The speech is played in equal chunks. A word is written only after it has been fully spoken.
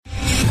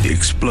The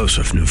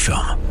explosive new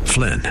film,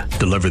 Flynn,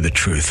 deliver the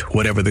truth,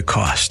 whatever the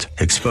cost,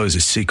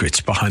 exposes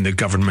secrets behind the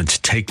government's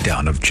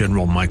takedown of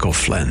General Michael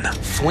Flynn.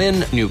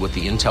 Flynn knew what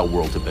the intel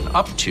world had been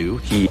up to.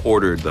 He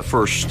ordered the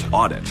first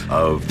audit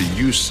of the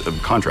use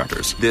of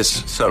contractors.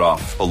 This set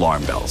off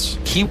alarm bells.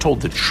 He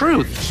told the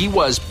truth. He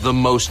was the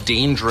most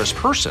dangerous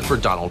person for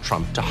Donald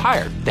Trump to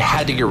hire. They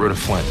had to get rid of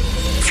Flynn.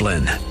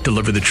 Flynn,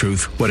 deliver the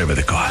truth, whatever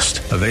the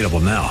cost. Available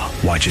now.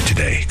 Watch it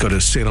today. Go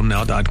to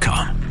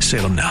salemnow.com.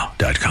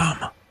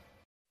 salemnow.com.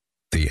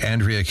 The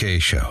Andrea Kaye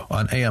Show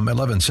on AM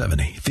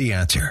 1170. The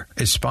Answer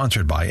is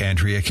sponsored by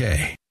Andrea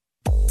Kaye.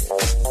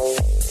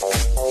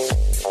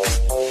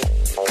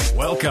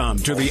 Welcome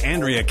to the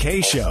Andrea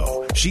Kaye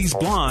Show. She's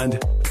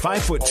blonde,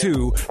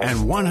 5'2",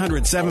 and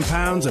 107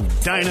 pounds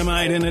of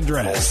dynamite in a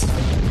dress.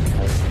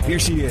 Here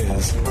she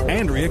is,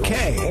 Andrea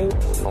Kaye.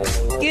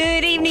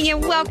 Good evening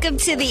and welcome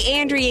to the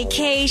Andrea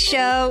Kaye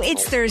Show.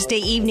 It's Thursday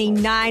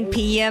evening, 9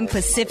 p.m.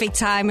 Pacific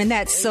time, and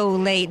that's so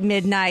late,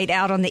 midnight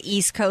out on the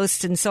East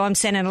Coast. And so I'm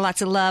sending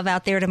lots of love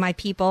out there to my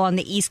people on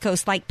the East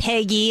Coast like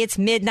Peggy. It's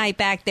midnight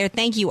back there.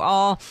 Thank you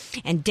all.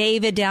 And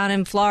David down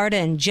in Florida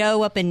and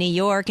Joe up in New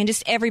York and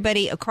just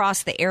everybody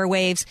across the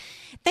airwaves.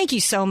 Thank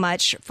you so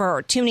much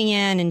for tuning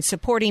in and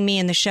supporting me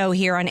in the show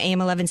here on AM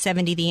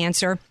 1170 The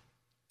Answer.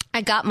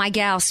 I got my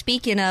gal,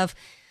 speaking of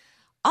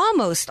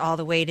almost all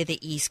the way to the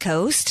East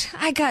Coast,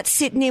 I got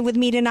sitting in with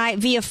me tonight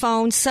via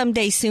phone.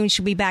 Someday soon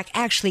she'll be back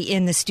actually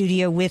in the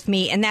studio with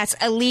me. And that's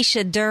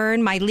Alicia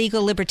Dern, my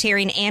legal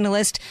libertarian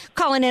analyst,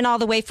 calling in all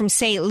the way from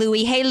St.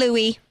 Louis. Hey,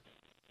 Louie.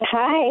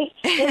 Hi.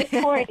 It's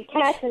pouring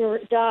cats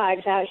and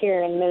dogs out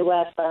here in the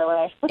Midwest, by the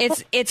way.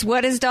 It's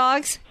what is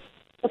dogs?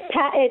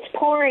 It's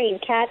pouring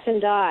cats and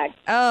dogs.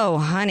 Oh,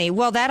 honey.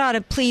 Well, that ought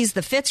to please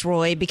the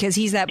Fitzroy because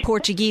he's that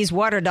Portuguese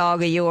water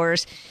dog of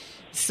yours.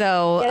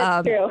 So,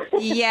 that's true.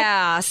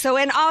 Yeah. So,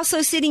 and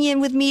also sitting in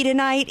with me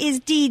tonight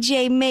is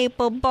DJ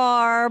Maple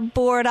Bar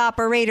board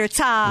operator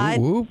Todd.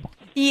 Ooh.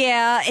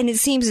 Yeah. And it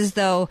seems as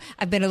though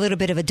I've been a little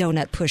bit of a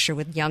donut pusher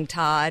with young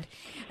Todd.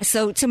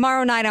 So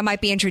tomorrow night I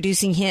might be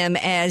introducing him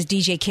as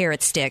DJ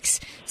Carrot Sticks.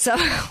 So...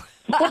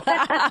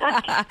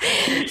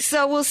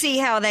 So we'll see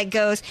how that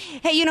goes.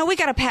 Hey, we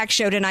got a packed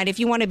show tonight. If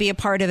you want to be a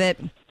part of it,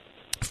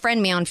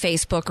 friend me on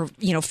Facebook or,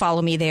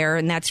 follow me there.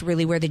 And that's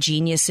really where the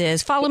genius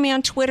is. Follow me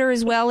on Twitter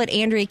as well at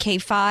Andrea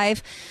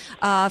K5.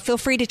 Feel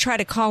free to try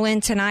to call in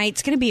tonight.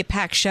 It's going to be a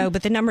packed show,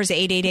 but the number is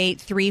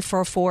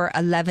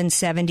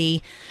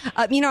 888-344-1170.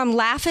 I'm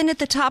laughing at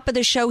the top of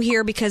the show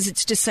here because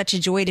it's just such a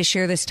joy to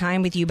share this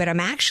time with you, but I'm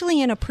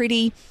actually in a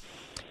pretty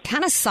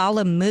kind of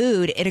solemn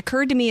mood. It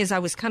occurred to me as I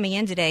was coming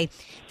in today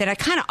that I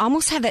kind of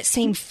almost have that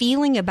same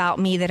feeling about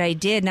me that I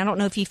did. And I don't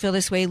know if you feel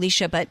this way,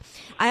 Alicia, but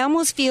I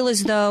almost feel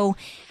as though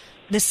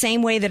the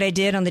same way that I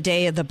did on the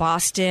day of the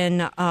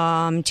Boston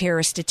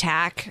terrorist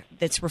attack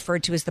that's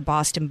referred to as the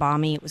Boston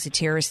bombing. It was a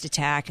terrorist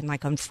attack and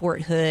like on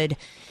Fort Hood,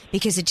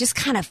 because it just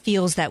kind of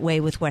feels that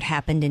way with what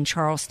happened in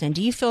Charleston.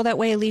 Do you feel that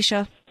way,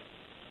 Alicia?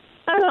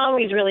 I'm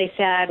always really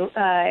sad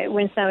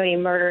when somebody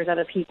murders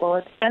other people.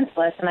 It's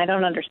senseless, and I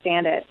don't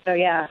understand it. So,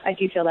 yeah, I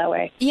do feel that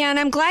way. Yeah, and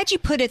I'm glad you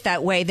put it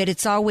that way, that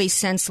it's always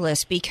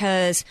senseless,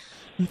 because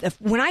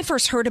when I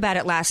first heard about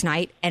it last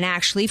night, and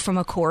actually from,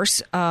 of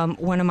course,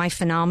 one of my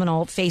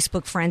phenomenal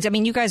Facebook friends, I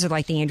mean, you guys are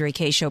like the Andrea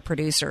Kaye Show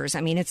producers.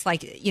 I mean, it's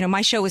like,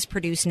 my show is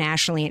produced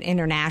nationally and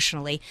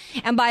internationally.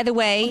 And by the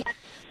way,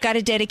 got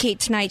to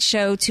dedicate tonight's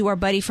show to our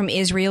buddy from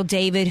Israel,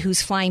 David,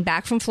 who's flying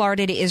back from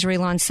Florida to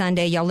Israel on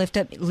Sunday. Y'all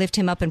lift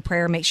him up in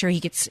prayer. Make sure he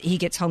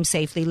gets home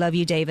safely. Love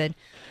you, David.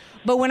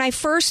 But when I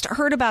first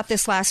heard about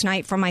this last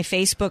night from my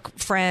Facebook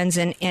friends,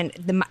 and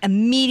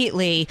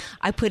immediately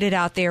I put it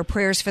out there,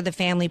 prayers for the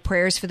family,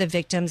 prayers for the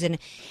victims. And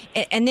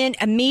then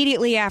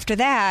immediately after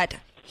that,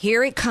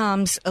 here it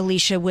comes,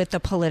 Alicia, with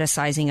the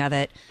politicizing of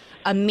it.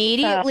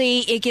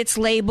 Immediately, it gets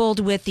labeled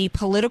with the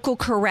political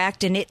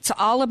correct, and it's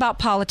all about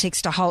politics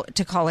to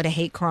call it a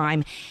hate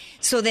crime.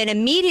 So then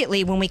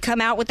immediately, when we come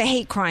out with the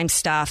hate crime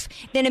stuff,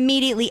 then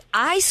immediately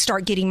I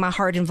start getting my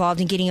heart involved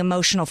and getting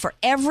emotional for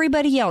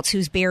everybody else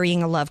who's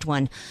burying a loved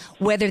one,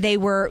 whether they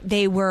were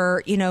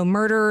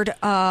murdered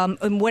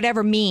in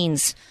whatever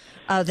means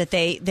that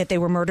they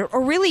were murdered,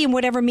 or really in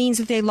whatever means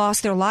that they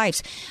lost their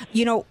lives.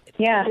 Yeah.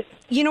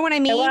 You know what I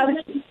mean? Well,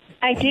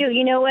 I do.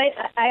 You know what?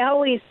 I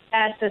always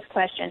ask this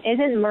question.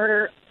 Isn't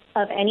murder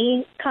of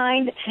any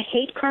kind a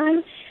hate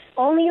crime?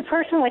 Only a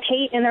person with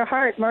hate in their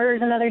heart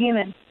murders another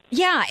human.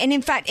 Yeah, and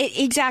in fact,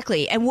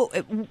 exactly.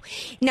 And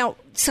now,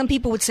 some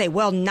people would say,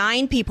 well,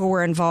 9 people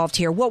were involved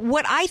here. Well,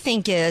 what I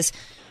think is,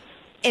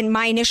 and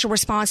my initial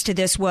response to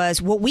this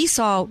was, what we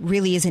saw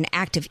really is an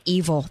act of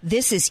evil.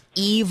 This is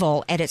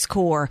evil at its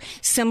core,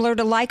 similar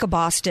to like a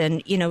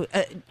Boston,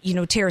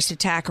 terrorist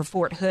attack or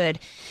Fort Hood.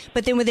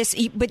 But then with this,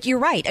 but you're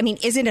right. I mean,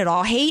 isn't it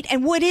all hate?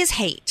 And what is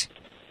hate?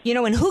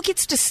 And who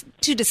gets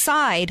to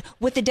decide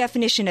what the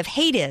definition of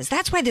hate is?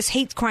 That's why this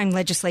hate crime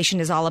legislation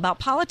is all about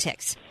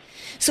politics.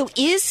 So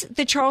is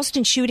the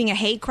Charleston shooting a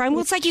hate crime?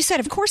 Well, it's like you said,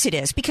 of course it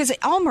is, because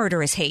all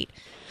murder is hate.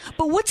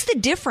 But what's the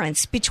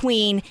difference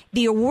between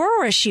the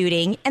Aurora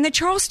shooting and the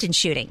Charleston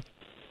shooting?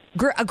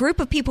 A group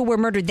of people were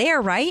murdered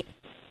there, right?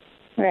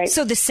 Right.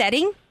 So the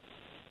setting,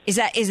 is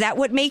that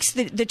what makes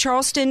the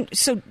Charleston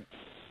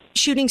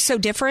shooting so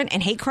different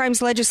and hate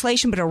crimes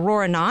legislation, but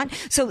Aurora not?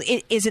 So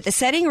is it the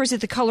setting or is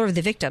it the color of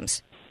the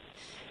victims?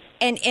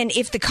 And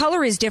if the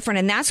color is different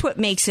and that's what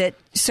makes it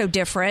so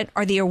different,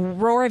 are the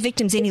Aurora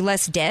victims any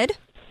less dead?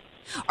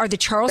 Are the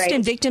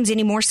Charleston victims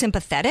any more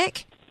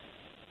sympathetic?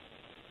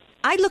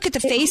 I look at the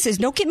faces.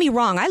 Don't get me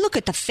wrong. I look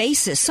at the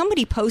faces.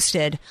 Somebody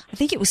posted, I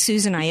think it was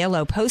Susan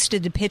Aiello,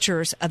 posted the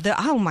pictures of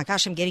oh my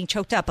gosh, I'm getting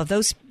choked up, of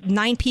those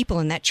 9 people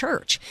in that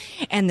church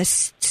and the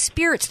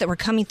spirits that were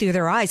coming through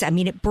their eyes. I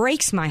mean, it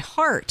breaks my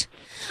heart.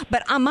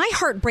 But my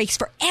heart breaks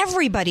for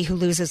everybody who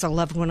loses a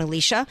loved one,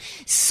 Alicia.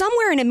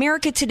 Somewhere in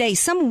America today,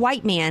 some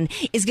white man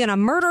is going to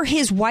murder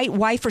his white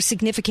wife or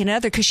significant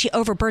other because she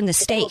overburned the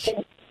steak.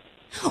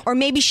 Or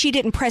maybe she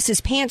didn't press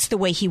his pants the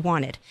way he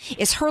wanted.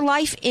 Is her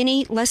life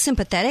any less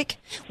sympathetic?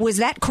 Was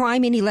that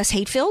crime any less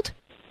hate-filled?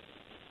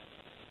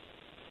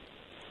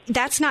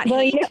 That's not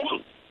hate.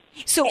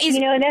 So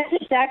that's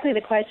exactly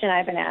the question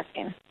I've been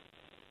asking.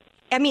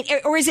 I mean,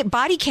 or is it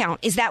body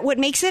count? Is that what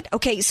makes it?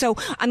 Okay, so,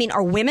 I mean,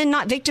 are women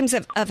not victims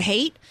of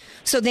hate?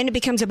 So then it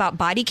becomes about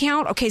body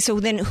count? Okay,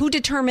 so then who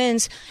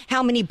determines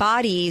how many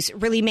bodies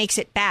really makes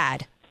it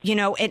bad,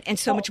 and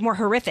so much more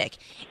horrific?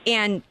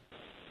 And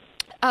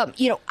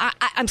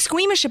I'm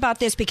squeamish about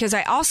this because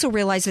I also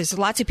realize there's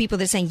lots of people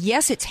that are saying,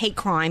 yes, it's hate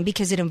crime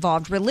because it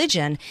involved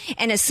religion.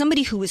 And as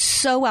somebody who is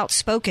so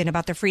outspoken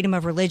about the freedom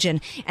of religion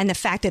and the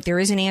fact that there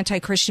is an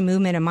anti-Christian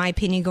movement, in my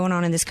opinion, going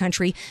on in this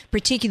country,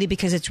 particularly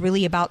because it's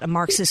really about a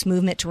Marxist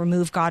movement to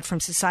remove God from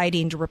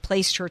society and to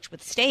replace church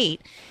with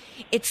state,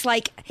 it's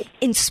like,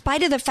 in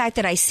spite of the fact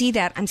that I see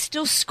that, I'm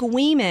still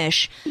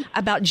squeamish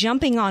about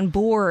jumping on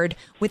board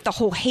with the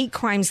whole hate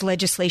crimes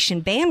legislation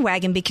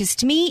bandwagon, because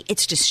to me,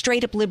 it's just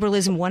straight up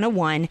liberalism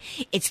 101.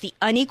 It's the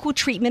unequal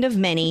treatment of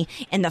many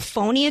and the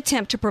phony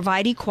attempt to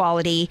provide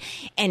equality.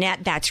 And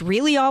that's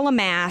really all a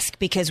mask,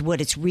 because what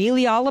it's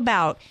really all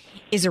about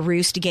is a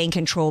ruse to gain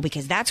control,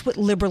 because that's what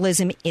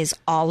liberalism is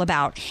all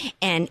about.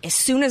 And as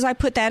soon as I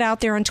put that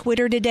out there on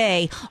Twitter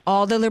today,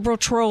 all the liberal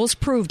trolls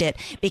proved it,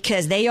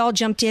 because they all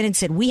jumped in and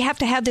said, we have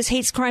to have this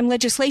hate crime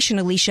legislation,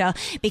 Alicia,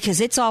 because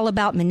it's all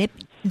about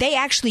They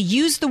actually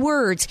used the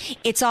words,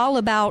 it's all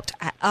about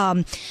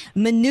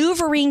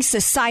maneuvering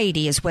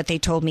society, is what they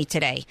told me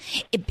today,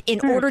 in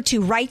order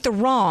to right the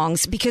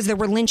wrongs, because there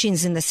were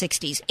lynchings in the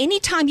 60s.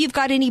 Anytime you've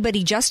got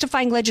anybody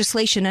justifying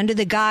legislation under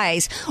the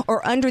guise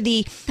or under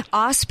the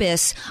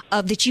auspice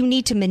of that you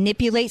need to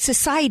manipulate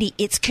society,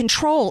 it's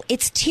control,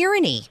 it's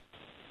tyranny.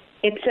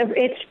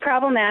 It's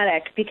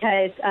problematic,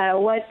 because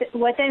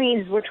what that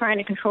means is we're trying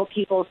to control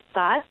people's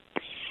thoughts.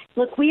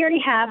 Look, we already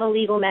have a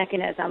legal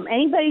mechanism.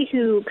 Anybody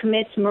who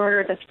commits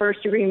murder, that's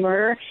first-degree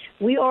murder,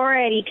 we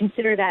already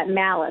consider that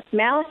malice.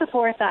 Malice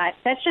aforethought,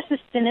 that's just a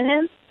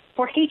synonym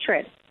for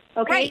hatred,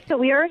 okay? Right. So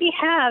we already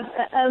have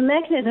a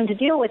mechanism to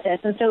deal with this.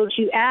 And so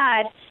to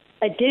add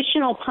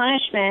additional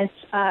punishments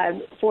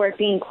for it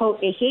being,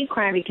 quote, a hate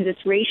crime because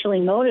it's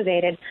racially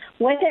motivated,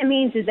 what that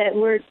means is that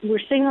we're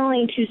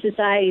signaling to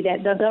society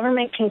that the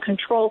government can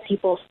control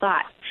people's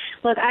thoughts.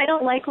 Look, I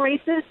don't like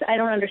racists. I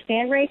don't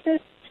understand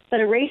racists. But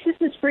a racist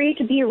is free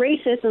to be a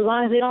racist as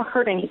long as they don't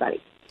hurt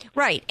anybody.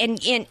 Right. And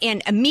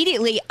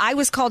immediately I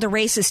was called a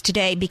racist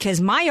today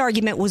because my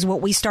argument was what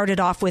we started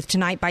off with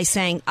tonight by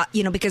saying,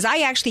 because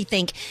I actually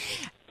think,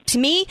 to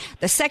me,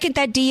 the second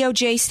that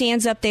DOJ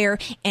stands up there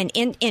and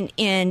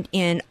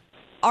in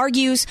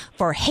argues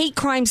for hate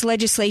crimes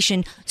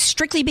legislation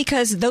strictly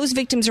because those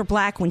victims are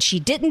black when she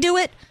didn't do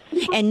it,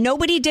 and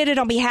nobody did it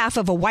on behalf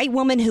of a white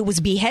woman who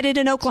was beheaded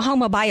in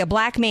Oklahoma by a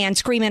black man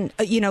screaming,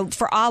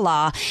 for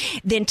Allah,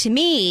 then to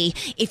me,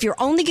 if you're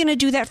only going to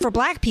do that for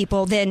black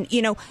people, then,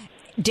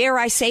 dare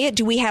I say it,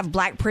 do we have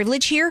black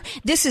privilege here?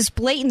 This is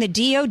blatant the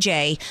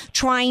DOJ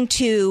trying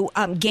to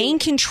gain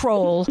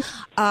control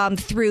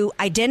through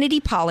identity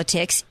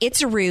politics.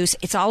 It's a ruse.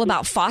 It's all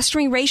about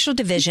fostering racial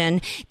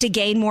division to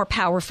gain more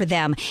power for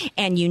them.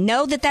 And you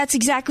know that that's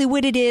exactly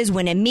what it is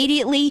when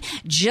immediately,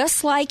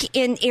 just like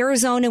in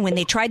Arizona when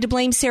they tried to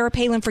blame Sarah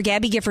Palin for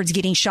Gabby Giffords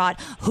getting shot,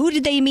 who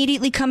did they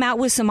immediately come out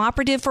with? Some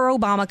operative for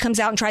Obama comes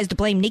out and tries to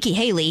blame Nikki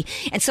Haley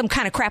and some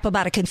kind of crap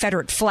about a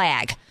Confederate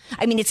flag.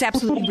 I mean, it's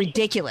absolutely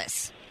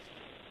ridiculous.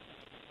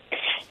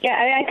 Yeah,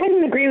 I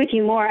couldn't agree with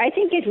you more. I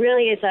think it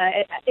really is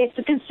it's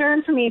a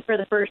concern for me for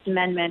the First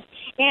Amendment,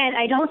 and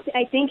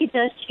I think it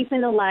does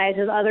cheapen the lives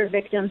of other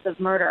victims of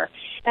murder,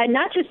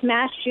 not just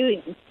mass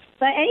shootings,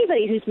 but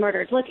anybody who's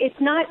murdered. Look, it's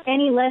not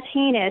any less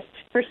heinous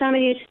for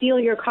somebody to steal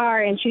your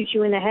car and shoot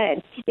you in the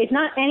head. It's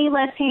not any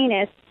less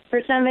heinous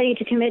for somebody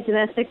to commit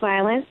domestic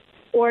violence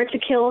or to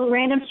kill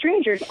random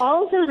strangers.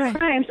 All of those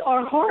crimes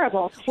are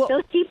horrible. Well,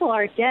 those people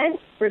are dead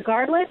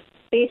regardless,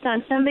 based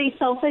on somebody's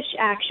selfish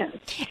actions.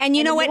 And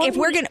you know what? If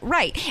we're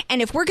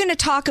going to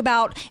talk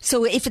about,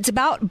 so if it's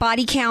about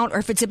body count, or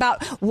if it's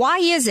about, why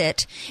is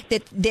it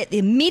that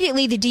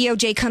immediately the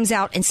DOJ comes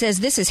out and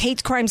says this is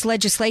hate crimes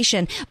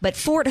legislation, but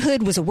Fort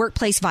Hood was a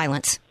workplace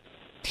violence?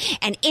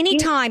 And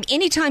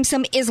anytime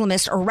some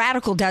Islamist or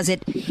radical does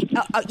it,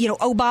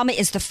 Obama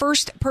is the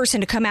first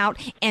person to come out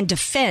and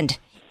defend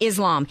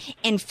Islam.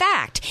 In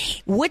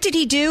fact, what did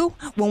he do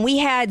when we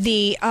had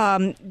the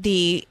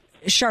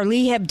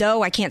Charlie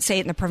Hebdo, I can't say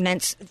it in the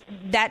provenance,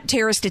 that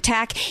terrorist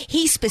attack?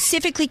 He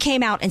specifically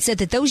came out and said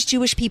that those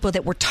Jewish people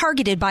that were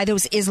targeted by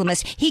those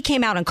Islamists, he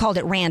came out and called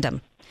it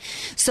random.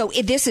 So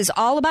this is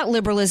all about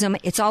liberalism.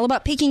 It's all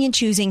about picking and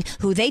choosing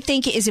who they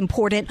think is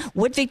important,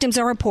 what victims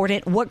are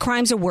important, what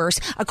crimes are worse,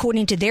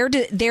 according to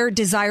their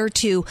desire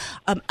to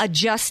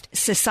adjust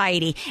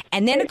society.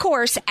 And then, of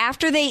course,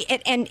 after they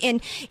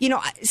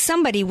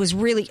somebody was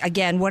really,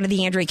 again, one of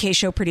the Andrea Kaye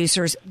Show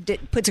producers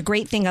puts a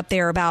great thing up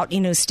there about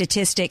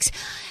statistics.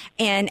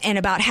 And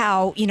about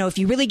how, if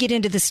you really get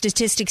into the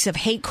statistics of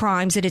hate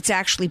crimes, that it's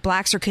actually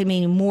blacks are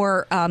committing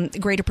more,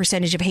 greater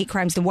percentage of hate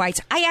crimes than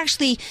whites. I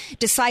actually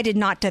decided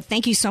not to.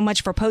 Thank you so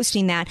much for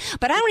posting that.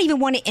 But I don't even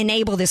want to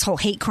enable this whole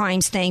hate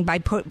crimes thing by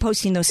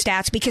posting those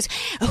stats, because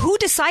who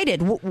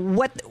decided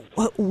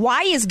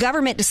why is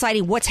government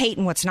deciding what's hate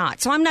and what's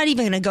not? So I'm not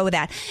even going to go with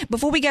that.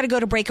 Before we got to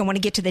go to break, I want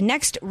to get to the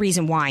next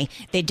reason why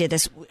they did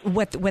this,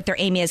 what their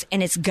aim is,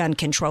 and it's gun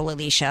control,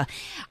 Alicia.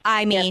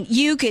 I mean,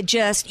 you could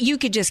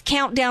just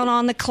count down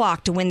on the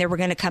clock to when they were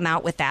going to come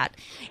out with that.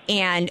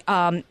 And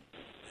and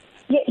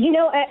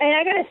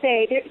I got to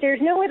say,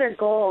 there's no other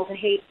goal to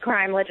hate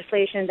crime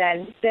legislation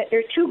than that.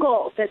 There's two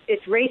goals. That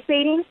it's race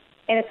baiting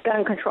and it's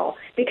gun control,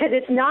 because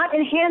it's not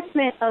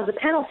enhancement of the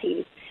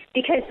penalties.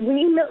 Because when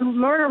you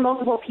murder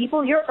multiple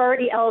people, you're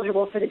already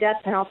eligible for the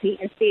death penalty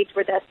in states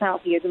where death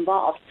penalty is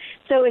involved.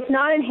 So it's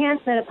not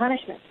enhancement of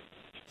punishment.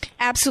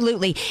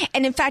 Absolutely.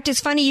 And in fact, it's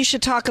funny you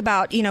should talk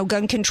about,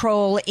 gun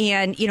control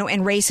and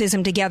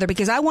racism together,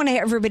 because I want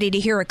everybody to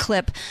hear a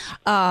clip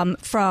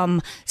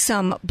from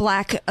some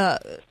black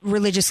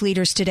religious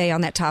leaders today on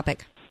that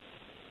topic.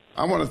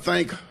 I want to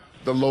thank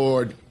the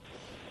Lord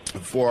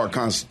for our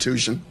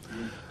Constitution.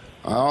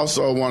 I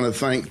also want to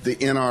thank the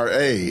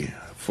NRA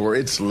for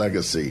its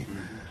legacy.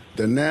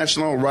 The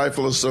National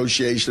Rifle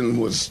Association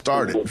was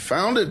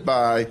founded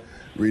by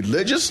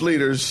religious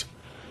leaders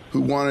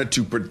who wanted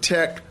to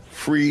protect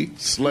free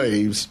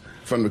slaves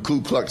from the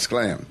Ku Klux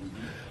Klan.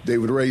 They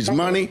would raise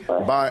money,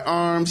 buy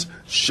arms,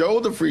 show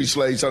the free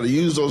slaves how to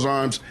use those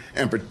arms,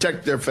 and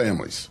protect their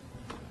families.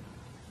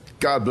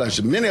 God bless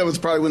you. Many of us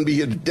probably wouldn't be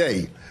here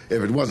today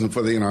if it wasn't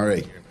for the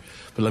NRA.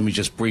 But let me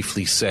just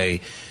briefly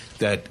say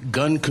that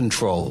gun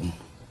control,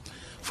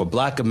 for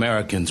black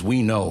Americans,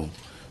 we know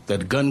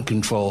that gun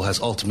control has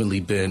ultimately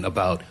been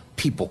about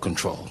people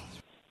control.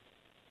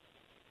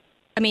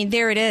 I mean,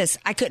 there it is.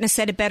 I couldn't have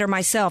said it better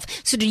myself.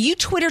 So to you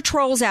Twitter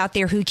trolls out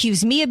there who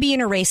accuse me of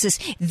being a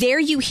racist,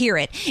 there you hear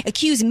it.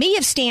 Accuse me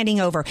of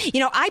standing over.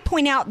 I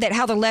point out that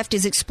how the left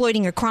is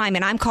exploiting a crime,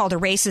 and I'm called a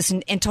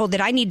racist and told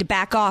that I need to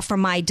back off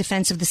from my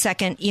defense of the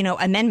Second,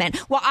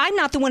 Amendment. Well, I'm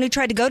not the one who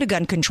tried to go to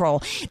gun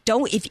control.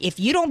 If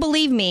you don't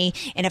believe me,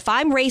 and if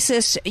I'm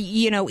racist,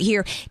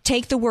 here,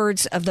 take the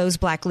words of those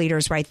black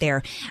leaders right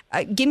there.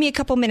 Give me a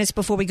couple minutes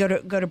before we go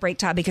to break,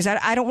 Todd, because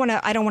I don't want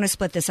to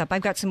split this up.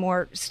 I've got some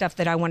more stuff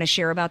that I want to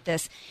share about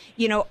this.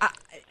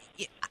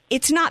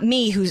 It's not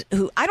me who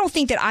I don't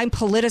think that I'm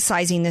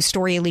politicizing this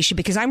story, Alicia,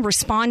 because I'm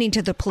responding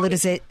to the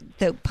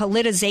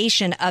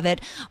politicization of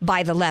it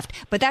by the left.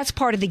 But that's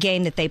part of the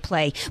game that they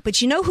play.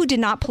 But you know who did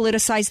not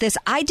politicize this?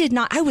 I did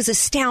not. I was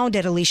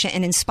astounded, Alicia,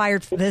 and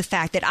inspired for the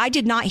fact that I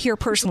did not hear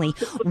personally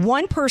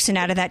one person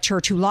out of that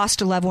church who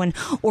lost a loved one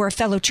or a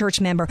fellow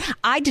church member.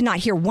 I did not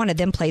hear one of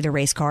them play the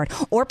race card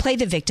or play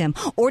the victim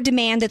or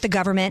demand that the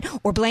government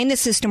or blame the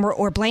system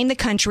or blame the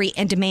country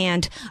and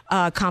demand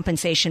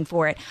compensation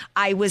for it.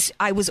 I was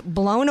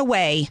blown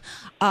away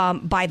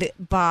by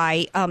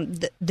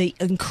the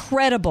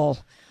incredible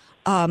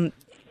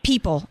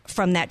people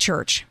from that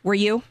church. Were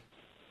you?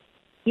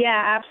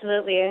 Yeah,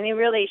 absolutely. And it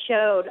really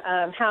showed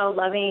how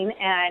loving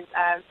and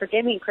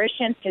forgiving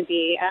Christians can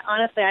be.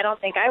 Honestly, I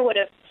don't think I would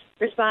have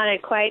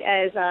responded quite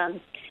as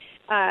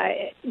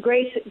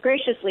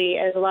graciously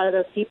as a lot of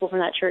those people from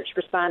that church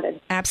responded.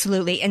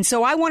 Absolutely. And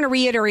so I want to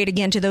reiterate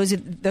again to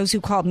those who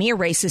called me a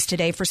racist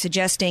today for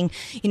suggesting,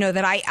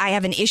 that I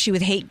have an issue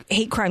with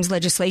hate crimes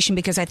legislation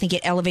because I think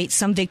it elevates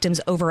some victims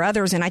over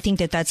others, and I think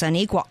that that's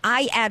unequal.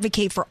 I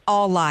advocate for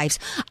all lives.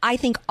 I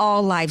think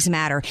all lives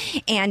matter.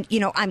 And,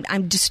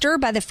 I'm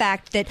disturbed by the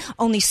fact that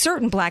only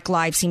certain black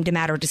lives seem to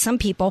matter to some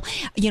people.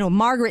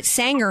 Margaret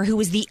Sanger, who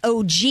was the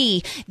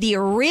OG, the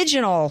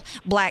original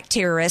black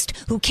terrorist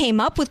who came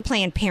up with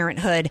Planned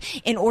Parenthood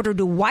in order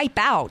to wipe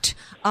out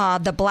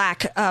the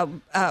black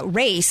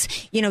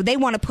race, they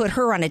want to put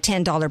her on a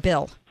 $10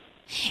 bill.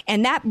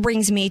 And that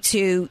brings me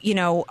to,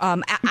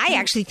 I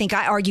actually think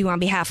I argue on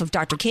behalf of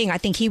Dr. King. I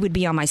think he would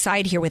be on my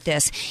side here with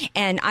this.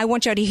 And I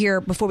want you to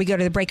hear, before we go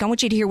to the break, I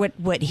want you to hear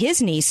what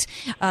his niece,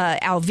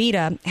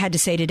 Alveda, had to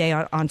say today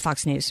on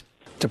Fox News.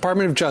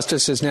 Department of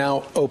Justice has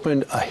now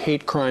opened a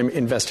hate crime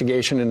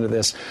investigation into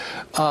this.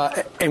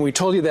 And we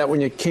told you that when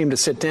you came to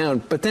sit down.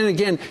 But then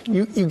again,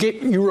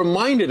 you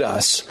reminded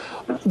us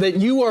that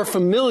you are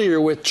familiar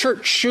with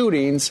church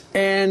shootings,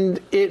 and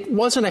it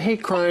wasn't a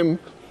hate crime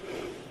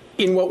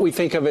in what we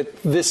think of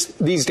it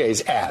these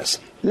days as?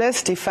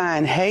 Let's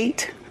define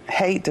hate.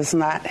 Hate does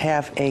not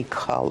have a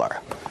color.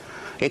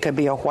 It could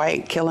be a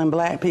white killing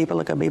black people.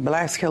 It could be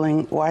blacks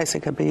killing whites.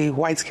 It could be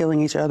whites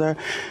killing each other,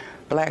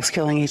 blacks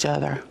killing each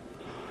other.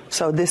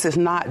 So this is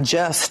not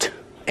just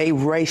a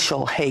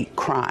racial hate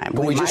crime.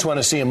 But we just want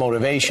to see a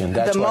motivation.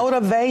 That's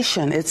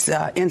motivation, it's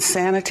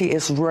insanity,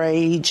 it's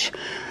rage.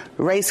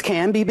 Race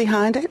can be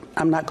behind it.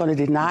 I'm not going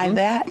to deny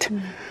that.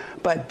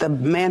 But the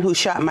man who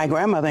shot my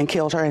grandmother and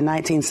killed her in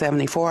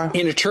 1974.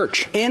 In a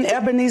church. In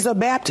Ebenezer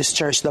Baptist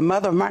Church. The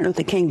mother of Martin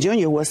Luther King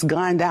Jr. was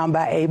gunned down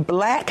by a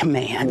black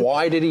man.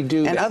 Why did he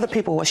do that? And other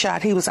people were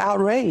shot. He was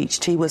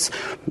outraged. He was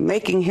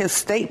making his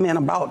statement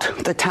about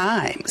the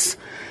times.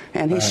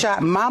 And he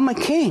shot Mama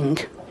King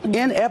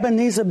in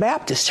Ebenezer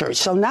Baptist Church.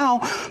 So now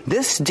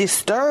this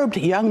disturbed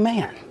young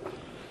man,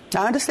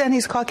 I understand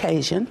he's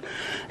Caucasian,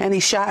 and he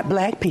shot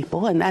black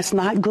people, and that's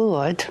not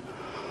good.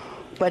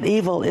 But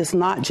evil is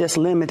not just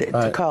limited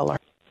to color.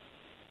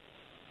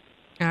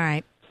 All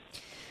right.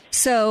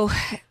 So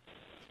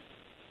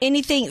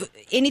anything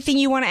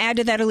you want to add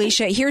to that,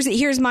 Alicia?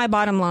 Here's my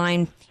bottom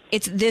line.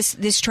 It's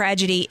this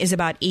tragedy is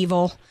about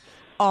evil.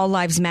 All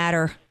lives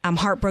matter. I'm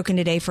heartbroken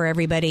today for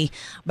everybody,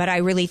 but I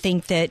really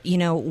think that,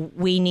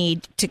 we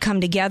need to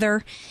come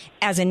together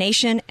as a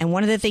nation. And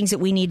one of the things that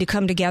we need to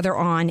come together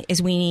on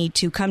is we need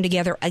to come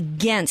together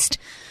against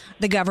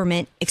the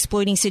government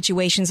exploiting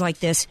situations like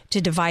this to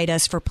divide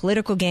us for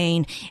political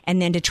gain,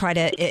 and then to try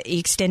to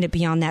extend it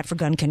beyond that for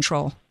gun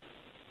control.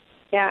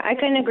 Yeah, I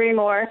couldn't agree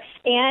more.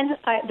 And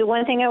the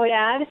one thing I would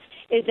add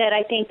is that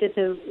I think that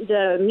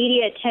the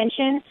media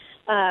attention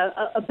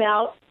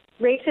about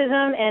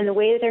racism and the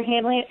way that they're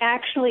handling it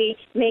actually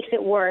makes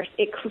it worse.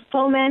 It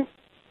foments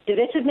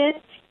divisiveness,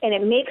 and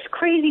it makes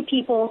crazy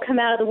people come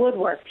out of the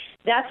woodwork.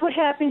 That's what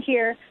happened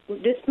here.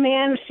 This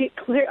man was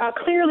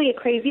clearly a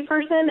crazy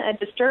person, a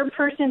disturbed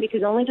person,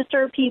 because only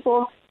disturbed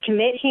people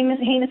commit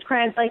heinous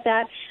crimes like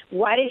that.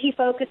 Why did he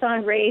focus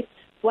on race?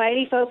 Why did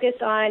he focus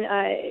on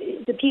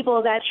the people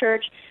of that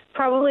church?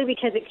 Probably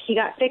because he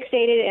got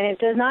fixated, and it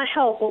does not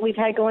help what we've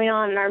had going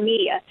on in our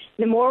media.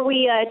 The more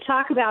we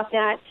talk about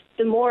that,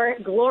 the more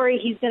glory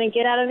he's going to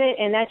get out of it,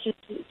 and that just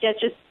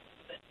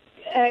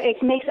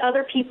it makes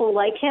other people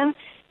like him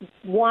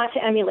want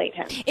to emulate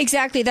him.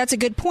 Exactly. That's a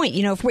good point.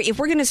 If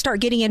we're going to start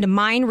getting into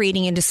mind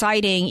reading and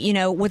deciding,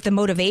 what the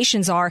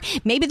motivations are,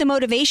 maybe the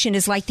motivation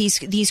is like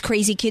these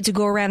crazy kids who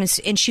go around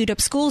and shoot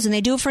up schools, and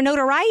they do it for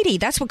notoriety.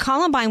 That's what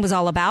Columbine was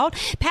all about.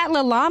 Pat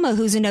LaLama,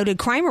 who's a noted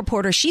crime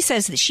reporter, she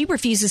says that she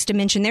refuses to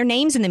mention their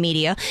names in the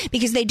media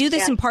because they do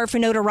this in part for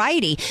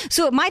notoriety.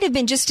 So it might have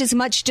been just as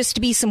much just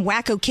to be some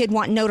wacko kid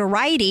wanting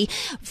notoriety,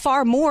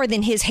 far more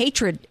than his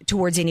hatred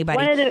towards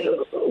anybody.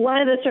 One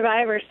of the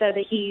survivors said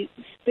that he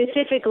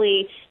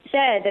specifically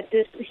said that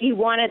he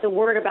wanted the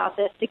word about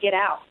this to get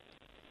out.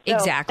 So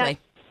exactly.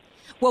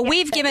 Well,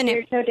 we've given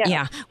it. No doubt.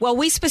 Yeah. Well,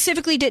 we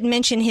specifically didn't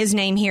mention his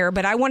name here,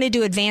 but I wanted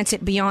to advance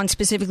it beyond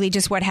specifically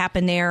just what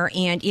happened there.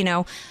 And,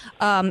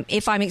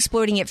 if I'm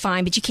exploiting it,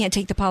 fine, but you can't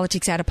take the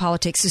politics out of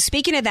politics. So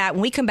speaking of that,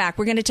 when we come back,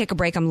 we're going to take a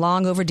break. I'm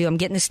long overdue. I'm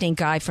getting the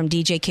stink eye from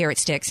DJ Carrot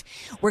Sticks.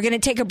 We're going to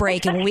take a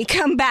break. And when we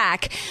come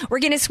back, we're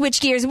going to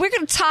switch gears. We're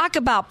going to talk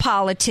about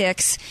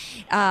politics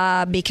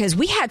because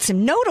we had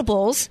some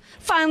notables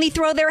finally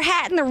throw their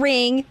hat in the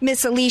ring,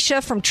 Miss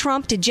Alicia, from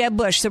Trump to Jeb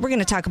Bush. So we're going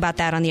to talk about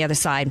that on the other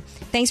side.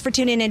 Thanks for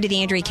tuning into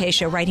the Andrea Kaye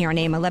Show right here on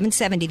AM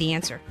 1170, The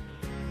Answer.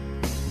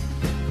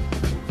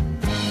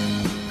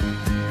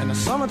 In the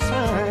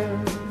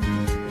summertime.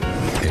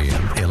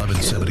 AM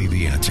 1170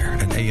 The Answer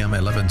and AM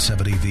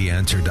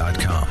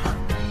 1170theanswer.com.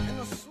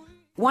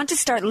 Want to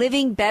start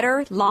living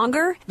better,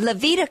 longer?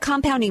 Levita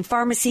Compounding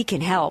Pharmacy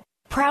can help.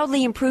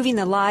 Proudly improving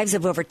the lives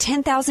of over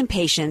 10,000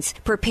 patients,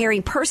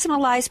 preparing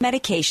personalized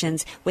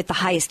medications with the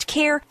highest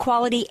care,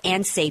 quality,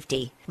 and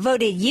safety.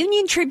 Voted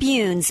Union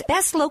Tribune's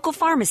best local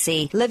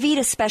pharmacy,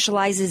 Levita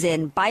specializes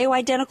in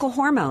bioidentical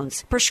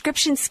hormones,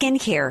 prescription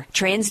skincare,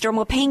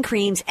 transdermal pain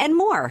creams, and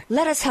more.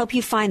 Let us help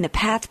you find the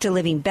path to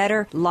living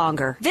better,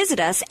 longer.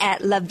 Visit us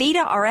at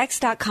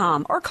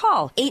LevitaRx.com or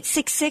call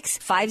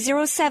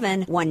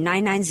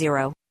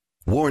 866-507-1990.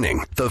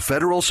 Warning, the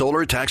federal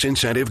solar tax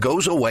incentive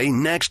goes away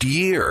next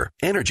year.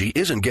 Energy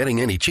isn't getting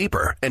any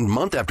cheaper, and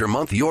month after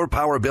month your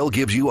power bill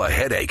gives you a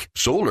headache.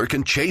 Solar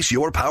can chase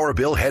your power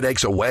bill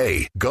headaches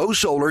away. Go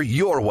solar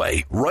your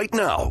way right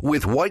now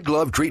with white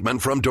glove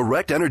treatment from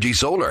Direct Energy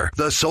Solar.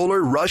 The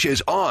solar rush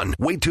is on.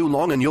 Wait too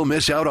long and you'll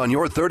miss out on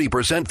your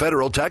 30%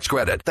 federal tax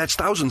credit. That's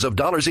thousands of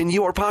dollars in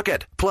your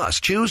pocket. Plus,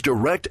 choose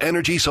Direct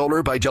Energy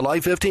Solar by July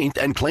 15th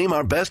and claim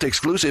our best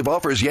exclusive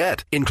offers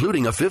yet,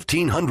 including a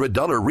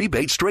 $1,500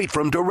 rebate straight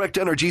from Direct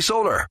Energy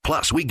Solar.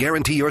 Plus, we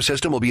guarantee your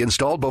system will be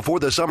installed before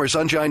the summer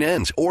sunshine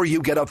ends, or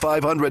you get a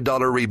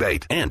 $500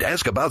 rebate. And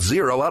ask about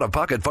zero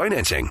out-of-pocket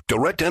financing.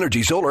 Direct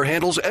Energy Solar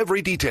handles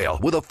every detail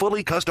with a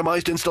fully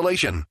customized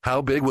installation.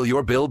 How big will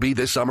your bill be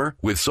this summer?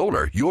 With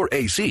solar, your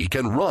AC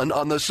can run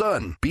on the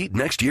sun. Beat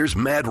next year's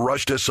mad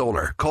rush to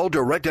solar. Call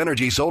Direct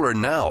Energy Solar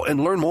now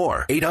and learn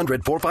more.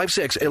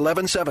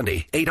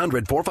 800-456-1170.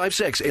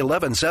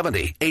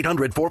 800-456-1170.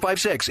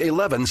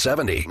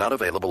 800-456-1170. Not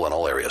available in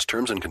all areas.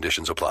 Terms and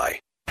conditions apply.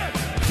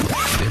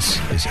 This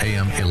is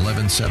AM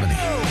 1170.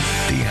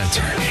 The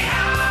Answer.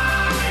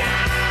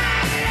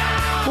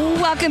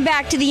 Welcome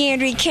back to the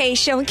Andrea Kaye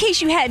Show. In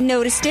case you hadn't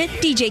noticed it,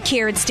 DJ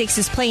Carrot Sticks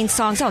is playing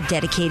songs all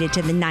dedicated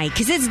to the night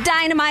because it's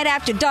Dynamite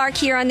After Dark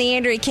here on the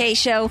Andrea Kaye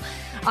Show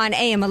on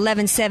AM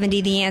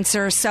 1170, The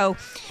Answer. So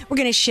we're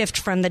going to shift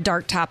from the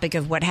dark topic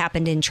of what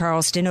happened in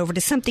Charleston over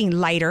to something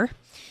lighter,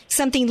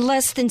 something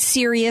less than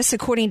serious,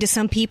 according to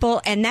some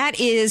people, and that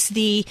is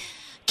the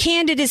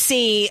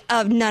candidacy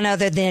of none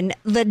other than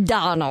the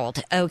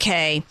Donald,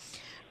 okay?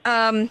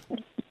 I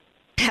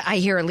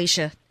hear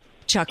Alicia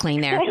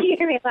chuckling there. You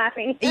hear me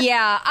laughing.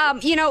 Yeah.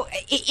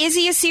 Is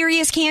he a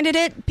serious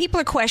candidate? People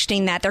are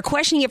questioning that. They're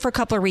questioning it for a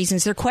couple of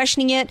reasons. They're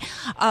questioning it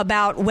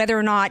about whether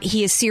or not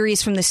he is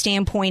serious from the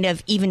standpoint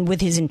of even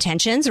with his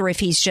intentions, or if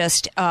he's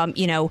just,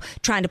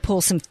 trying to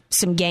pull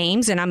some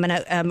games. And I'm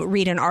going to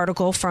read an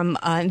article from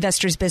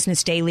Investors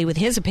Business Daily with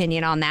his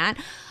opinion on that.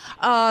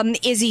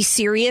 Is he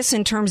serious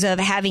in terms of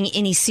having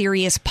any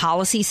serious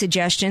policy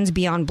suggestions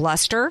beyond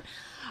bluster?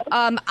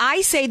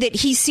 I say that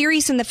he's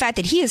serious in the fact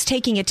that he is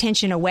taking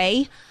attention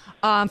away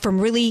from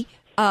really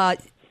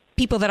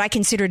people that I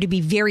consider to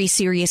be very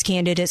serious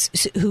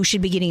candidates who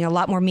should be getting a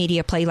lot more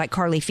media play, like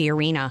Carly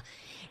Fiorina.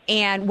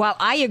 And while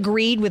I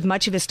agreed with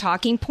much of his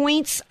talking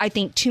points, I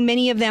think too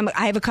many of them,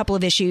 I have a couple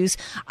of issues.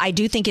 I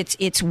do think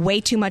it's way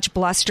too much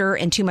bluster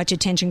and too much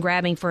attention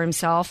grabbing for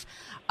himself.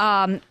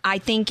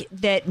 I think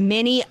that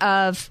many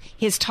of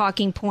his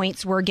talking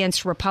points were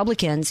against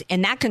Republicans,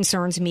 and that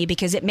concerns me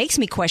because it makes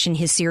me question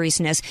his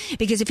seriousness.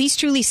 Because if he's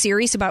truly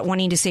serious about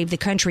wanting to save the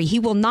country, he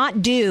will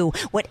not do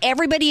what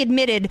everybody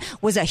admitted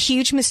was a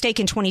huge mistake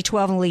in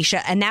 2012,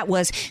 Alicia, and that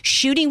was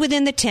shooting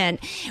within the tent,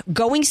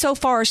 going so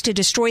far as to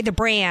destroy the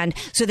brand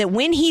so that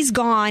when he's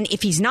gone,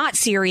 if he's not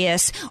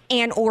serious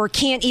and or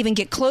can't even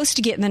get close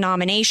to getting the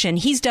nomination,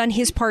 he's done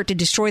his part to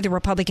destroy the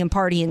Republican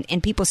Party,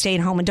 and people stay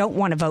at home and don't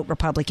want to vote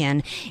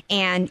Republican.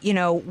 And,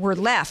 we're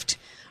left,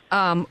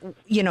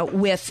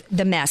 with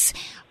the mess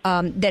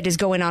that is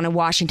going on in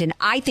Washington.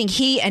 I think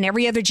he and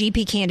every other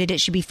GP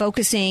candidate should be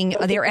focusing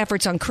their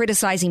efforts on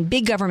criticizing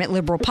big government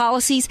liberal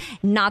policies,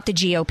 not the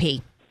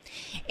GOP.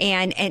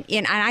 And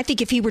I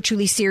think if he were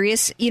truly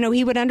serious,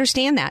 he would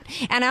understand that.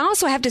 And I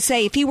also have to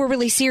say, if he were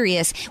really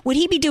serious, would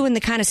he be doing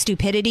the kind of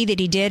stupidity that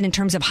he did in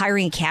terms of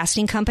hiring a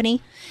casting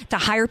company to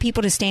hire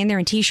people to stand there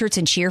in T-shirts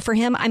and cheer for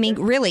him? I mean,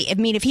 really,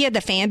 if he had the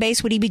fan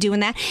base, would he be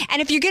doing that?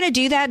 And if you're going to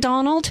do that,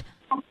 Donald,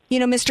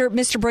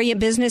 Mr. Brilliant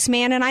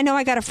Businessman, and I know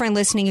I got a friend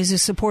listening who's a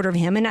supporter of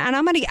him, and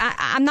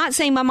I'm not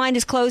saying my mind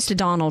is closed to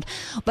Donald,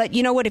 but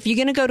you know what? If you're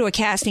going to go to a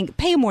casting,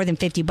 pay him more than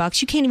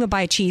 $50. You can't even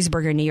buy a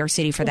cheeseburger in New York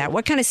City for that.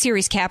 What kind of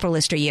serious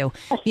capitalist are you?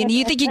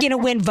 You think you're going to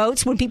win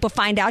votes when people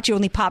find out you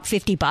only pop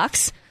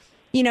 $50?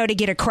 To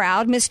get a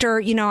crowd, Mr.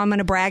 I'm going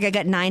to brag. I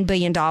got $9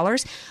 billion,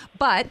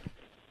 but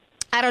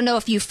I don't know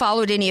if you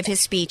followed any of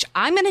his speech.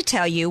 I'm going to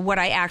tell you what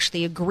I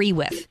actually agree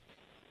with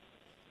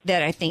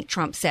that I think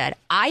Trump said.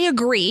 I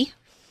agree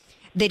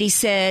that he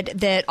said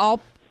that all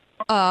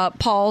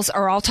polls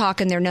are all talk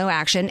and they're no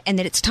action, and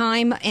that it's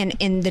time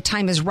and the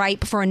time is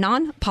ripe for a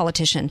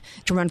non-politician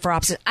to run for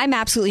office. I'm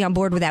absolutely on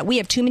board with that. We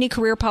have too many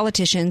career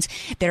politicians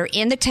that are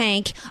in the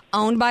tank,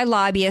 owned by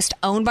lobbyists,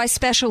 owned by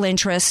special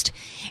interest,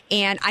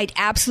 and I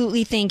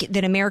absolutely think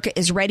that America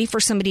is ready for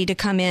somebody to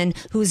come in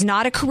who is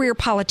not a career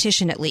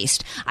politician, at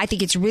least. I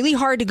think it's really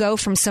hard to go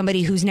from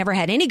somebody who's never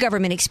had any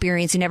government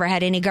experience and never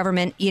had any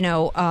government,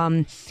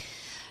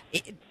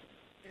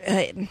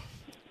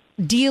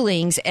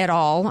 dealings at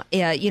all.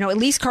 At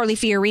least Carly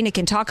Fiorina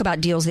can talk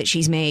about deals that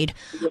she's made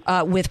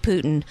with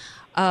Putin.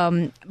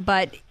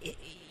 But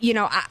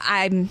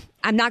I'm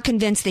not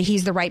convinced that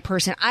he's the right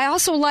person. I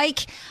also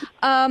like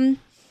that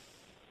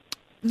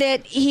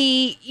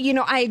he,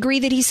 I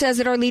agree that he says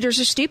that our leaders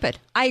are stupid.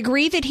 I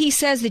agree that he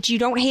says that you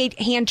don't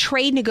hand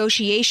trade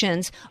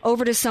negotiations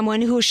over to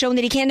someone who has shown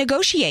that he can't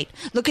negotiate.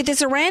 Look at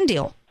this Iran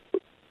deal.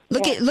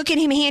 Look at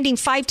him handing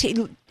 5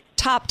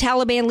 top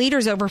Taliban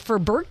leaders over for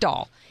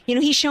Bergdahl.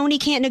 He's shown he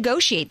can't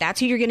negotiate. That's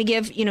who you're going to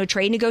give,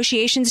 trade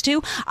negotiations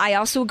to. I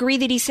also agree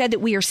that he said that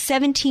we are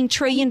 $17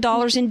 trillion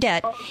in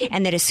debt,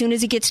 and that as soon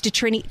as it gets to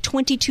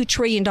 $22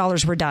 trillion,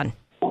 we're done.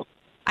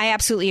 I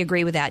absolutely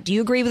agree with that. Do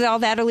you agree with all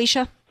that,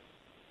 Alicia?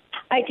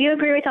 I do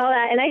agree with all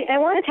that. And I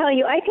want to tell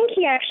you, I think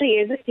he actually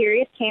is a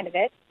serious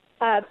candidate.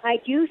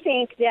 I do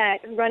think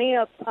that running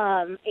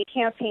a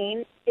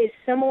campaign is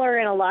similar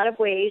in a lot of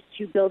ways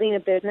to building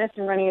a business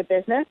and running a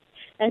business.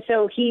 And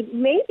so he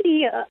may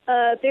be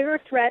a bigger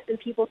threat than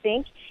people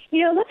think.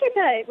 Look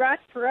at Ross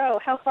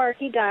Perot, how far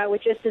he got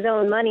with just his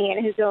own money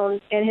and his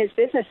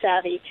business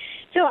savvy.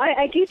 So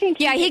I do think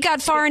he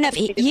got far enough.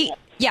 He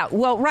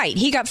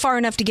got far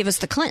enough to give us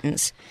the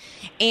Clintons.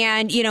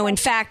 And, in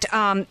fact,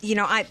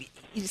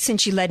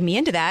 since you led me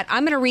into that,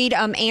 I'm going to read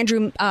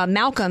Andrew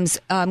Malcolm's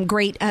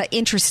great,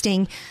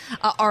 interesting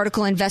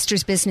article,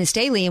 Investors Business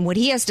Daily, and what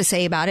he has to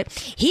say about it.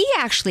 He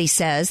actually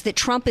says that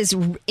Trump is,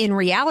 in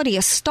reality,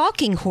 a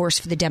stalking horse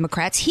for the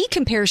Democrats. He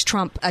compares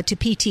Trump to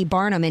P.T.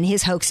 Barnum and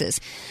his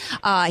hoaxes.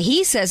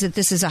 He says that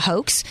this is a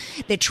hoax,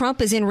 that Trump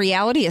is, in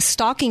reality, a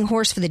stalking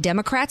horse for the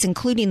Democrats,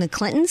 including the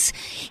Clintons.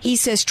 He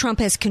says Trump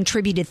has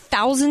contributed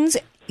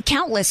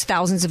countless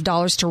thousands of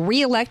dollars to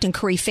reelect and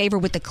curry favor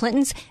with the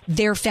Clintons,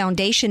 their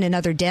foundation, and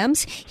other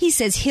Dems. He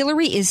says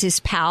Hillary is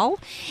his pal,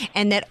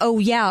 and that, how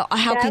convenient.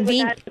 That was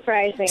not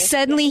surprising.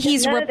 Suddenly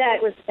he's none of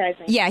that was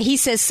surprising. Yeah, he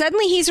says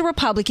suddenly he's a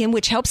Republican,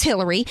 which helps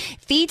Hillary,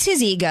 feeds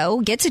his ego,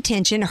 gets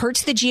attention,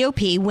 hurts the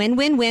GOP,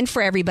 win-win-win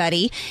for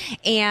everybody.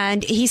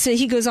 And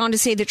he goes on to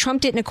say that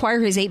Trump didn't acquire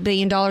his $8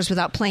 billion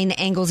without playing the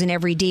angles in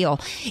every deal.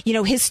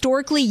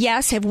 Historically,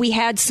 yes, have we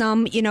had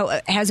some,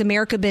 has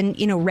America been,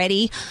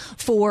 ready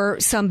for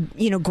some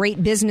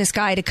great business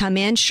guy to come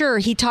in? Sure.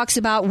 He talks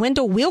about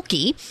Wendell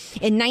Willkie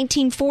in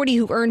 1940,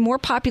 who earned more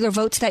popular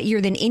votes that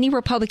year than any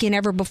Republican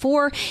ever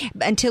before,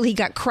 until he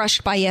got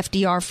crushed by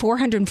FDR,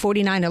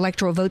 449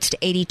 electoral votes to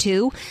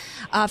 82.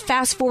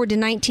 Fast forward to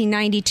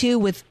 1992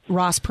 with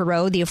Ross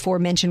Perot, the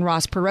aforementioned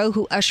Ross Perot,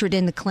 who ushered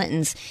in the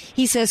Clintons.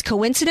 He says,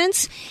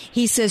 coincidence?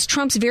 He says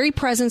Trump's very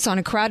presence on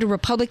a crowded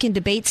Republican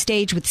debate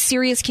stage with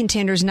serious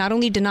contenders not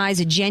only denies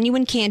a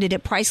genuine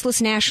candidate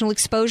priceless national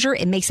exposure,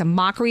 it makes a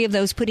mockery of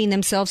those putting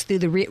themselves through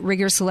the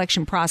rigorous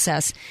selection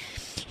process.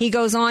 He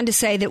goes on to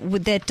say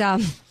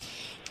that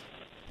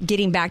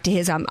getting back to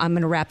his, I'm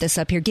going to wrap this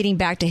up here, getting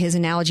back to his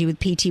analogy with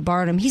P.T.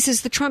 Barnum, he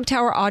says the Trump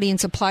Tower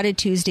audience applauded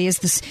Tuesday as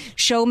the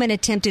showman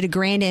attempted a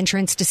grand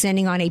entrance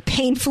descending on a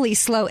painfully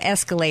slow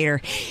escalator.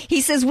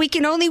 He says, we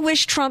can only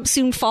wish Trump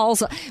soon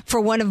falls for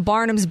one of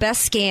Barnum's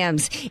best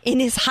scams. In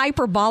his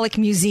hyperbolic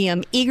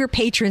museum, eager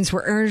patrons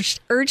were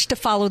urged to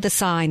follow the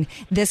sign,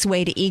 this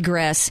way to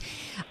egress.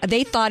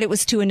 They thought it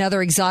was to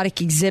another exotic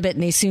exhibit,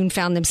 and they soon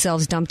found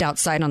themselves dumped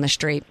outside on the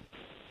street.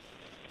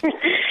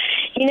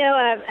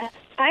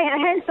 I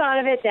hadn't thought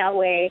of it that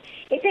way.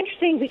 It's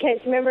interesting because,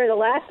 remember, the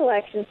last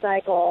election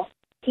cycle,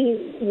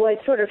 he was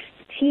sort of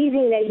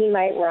teasing that he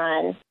might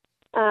run,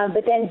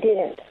 but then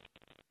didn't.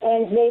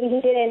 And maybe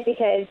he didn't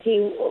because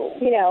he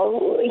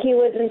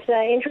wasn't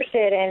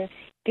interested in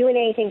doing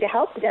anything to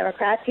help the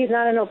Democrats. I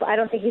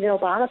don't think he's an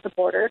Obama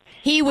supporter.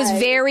 He was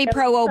very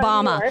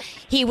pro-Obama.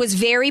 He was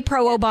very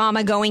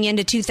pro-Obama going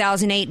into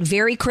 2008,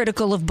 very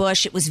critical of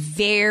Bush. It was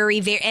very,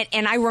 very,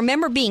 and I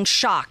remember being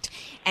shocked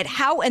at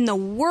how in the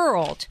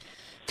world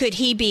could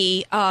he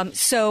be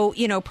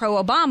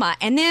pro-Obama.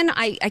 And then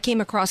I came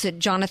across it,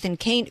 Jonathan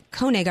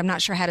Koenig, I'm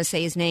not sure how to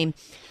say his name.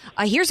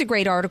 Here's a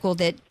great article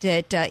that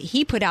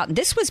he put out, and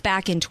this was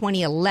back in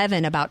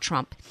 2011 about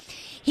Trump.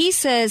 He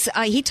says,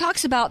 he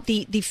talks about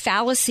the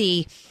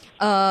fallacy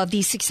of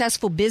the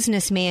successful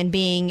businessman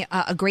being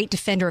a great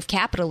defender of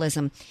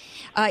capitalism.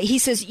 He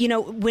says,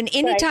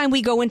 anytime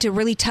we go into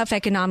really tough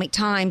economic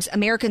times,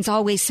 Americans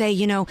always say,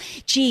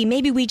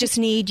 maybe we just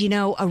need,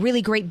 a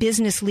really great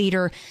business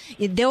leader.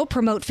 They'll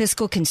promote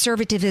fiscal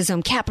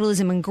conservatism,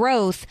 capitalism, and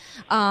growth.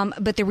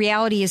 But the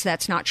reality is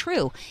that's not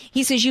true.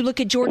 He says, you look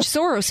at George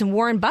Soros and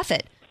Warren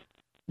Buffett.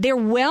 They're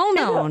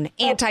well-known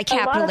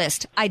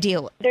anti-capitalist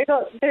idealists. There's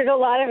a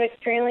lot of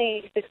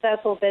extremely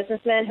successful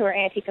businessmen who are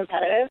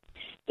anti-competitive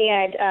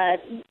and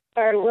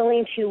are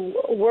willing to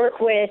work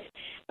with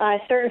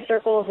certain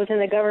circles within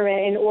the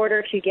government in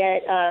order to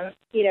get,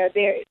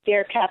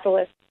 their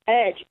capitalist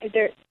edge,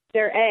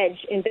 their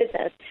edge in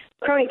business,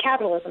 crony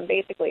capitalism,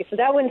 basically. So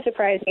that wouldn't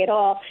surprise me at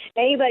all.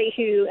 Anybody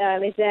who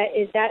is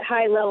that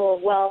high level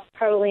of wealth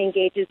probably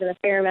engages in a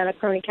fair amount of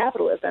crony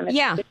capitalism.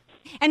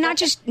 And not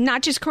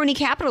just crony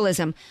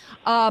capitalism,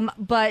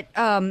 but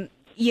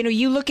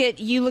you look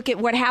at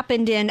what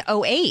happened in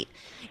 2008.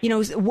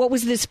 What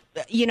was this?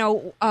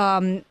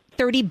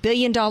 $30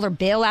 billion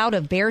bailout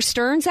of Bear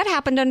Stearns that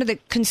happened under the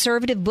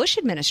conservative Bush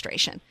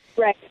administration.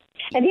 Right.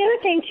 And the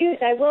other thing, too, is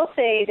I will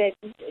say that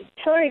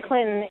Hillary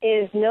Clinton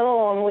is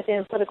known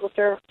within political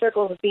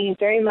circles as being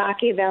very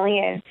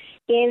Machiavellian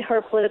in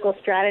her political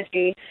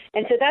strategy.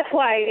 And so that's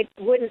why it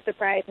wouldn't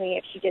surprise me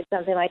if she did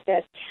something like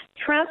this.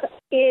 Trump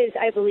is,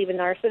 I believe, a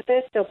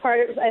narcissist. So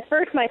at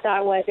first my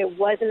thought was it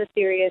wasn't a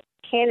serious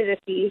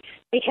candidacy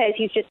because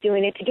he's just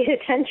doing it to get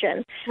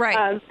attention. Right.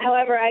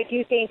 However, I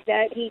do think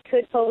that he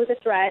could pose a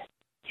threat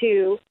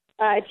to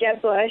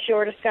Jeb Bush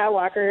or to Scott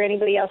Walker or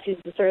anybody else who's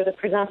sort of the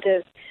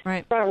presumptive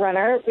front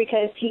runner,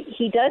 because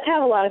he does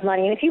have a lot of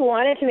money. And if he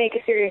wanted to make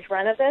a serious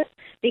run of this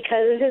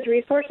because of his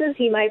resources,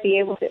 he might be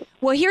able to.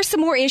 Well, here's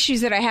some more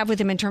issues that I have with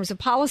him in terms of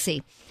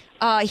policy.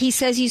 He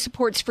says he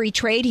supports free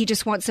trade. He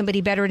just wants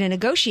somebody better to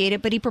negotiate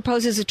it, but he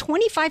proposes a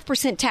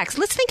 25% tax.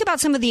 Let's think about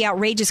some of the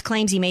outrageous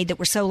claims he made that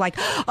were so like,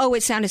 oh,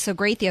 it sounded so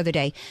great the other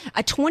day.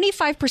 A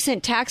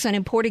 25% tax on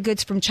imported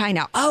goods from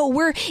China.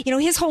 Oh,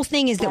 his whole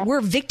thing is that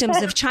we're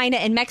victims of China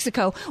and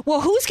Mexico.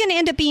 Well, who's going to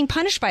end up being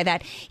punished by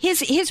that?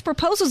 His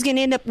proposal is going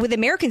to end up with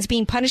Americans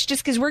being punished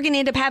just because we're going to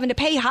end up having to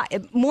pay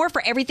more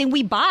for everything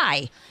we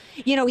buy.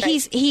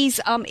 Right.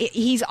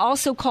 He's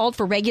also called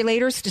for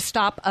regulators to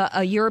stop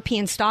a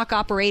European stock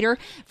operator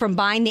from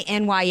buying the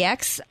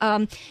NYX.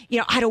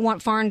 I don't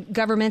want foreign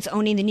governments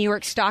owning the New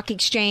York Stock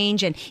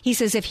Exchange. And he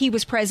says if he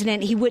was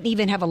president, he wouldn't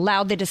even have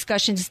allowed the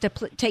discussions to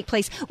take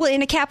place. Well,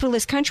 in a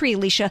capitalist country,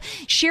 Alicia,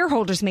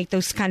 shareholders make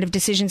those kind of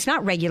decisions,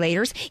 not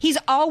regulators. He's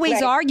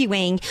always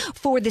arguing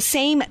for the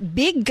same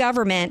big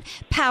government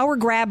power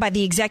grab by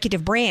the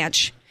executive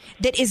branch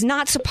that is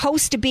not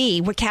supposed to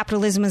be what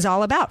capitalism is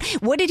all about.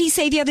 What did he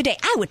say the other day?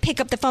 I would pick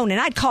up the phone and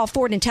I'd call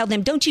Ford and tell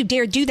them, don't you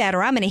dare do that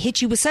or I'm going to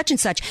hit you with such and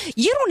such.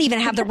 You don't even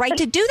have the right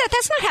to do that.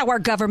 That's not how our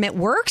government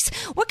works.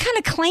 What kind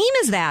of claim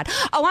is that?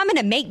 Oh, I'm going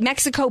to make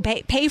Mexico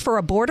pay for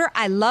a border.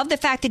 I love the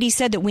fact that he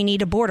said that we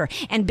need a border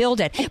and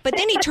build it. But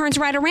then he turns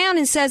right around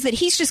and says that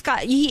he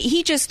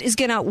just is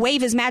going to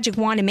wave his magic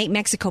wand and make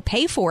Mexico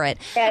pay for it.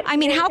 I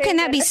mean, how can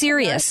that be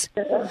serious?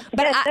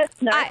 But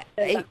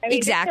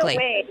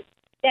exactly.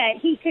 That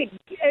he could,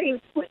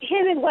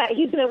 him and what?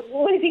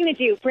 What is he going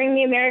to do? Bring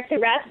the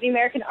rest of the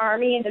American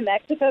army into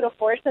Mexico to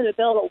force them to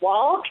build a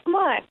wall? Come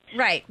on.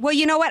 Right. Well,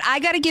 you know what? I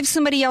got to give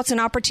somebody else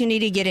an opportunity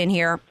to get in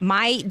here.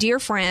 My dear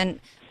friend,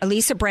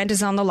 Elisa Brent,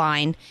 is on the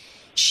line.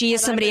 She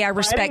is somebody I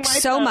respect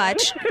so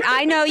much.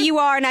 I know you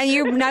are. Now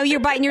you're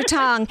biting your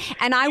tongue.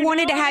 And I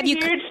wanted to have you.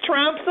 Huge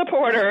Trump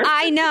supporter.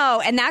 I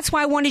know. And that's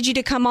why I wanted you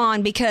to come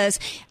on because,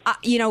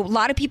 a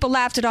lot of people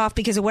laughed it off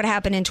because of what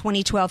happened in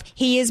 2012.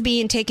 He is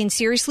being taken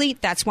seriously.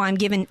 That's why I'm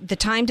given the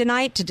time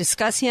tonight to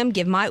discuss him,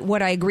 give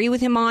what I agree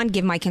with him on,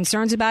 give my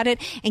concerns about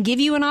it, and give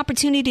you an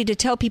opportunity to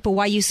tell people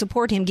why you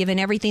support him, given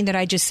everything that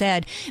I just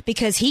said,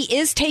 because he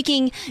is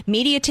taking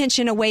media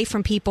attention away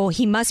from people.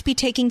 He must be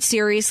taken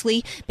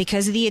seriously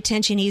because of the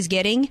attention he's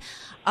getting.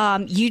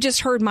 You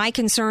just heard my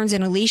concerns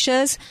and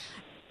Alicia's.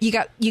 You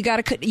got.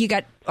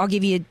 I'll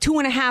give you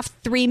 2.5,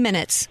 3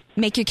 minutes.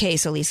 Make your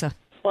case, Elisa.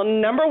 Well,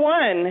 number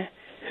one,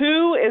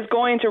 who is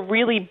going to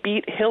really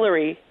beat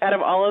Hillary out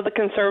of all of the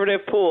conservative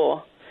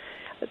pool?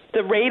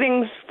 The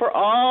ratings for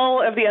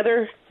all of the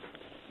other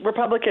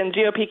Republican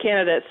GOP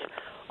candidates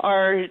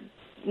are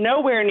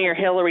nowhere near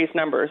Hillary's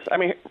numbers. I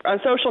mean, on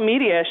social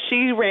media,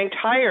 she ranked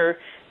higher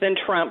than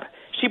Trump.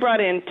 She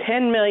brought in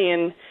 10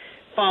 million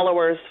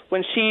followers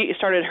when she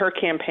started her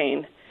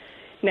campaign.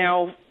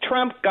 Now,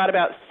 Trump got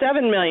about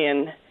 7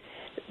 million.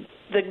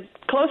 The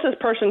closest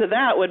person to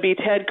that would be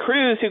Ted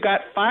Cruz, who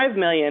got 5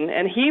 million,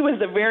 and he was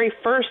the very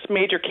first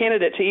major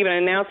candidate to even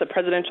announce a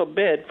presidential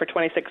bid for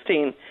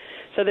 2016.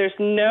 So there's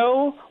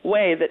no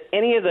way that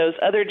any of those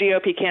other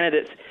GOP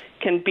candidates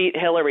can beat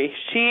Hillary.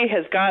 She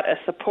has got a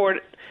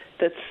support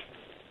that's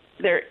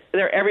they're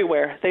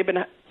everywhere. They've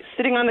been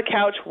sitting on the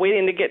couch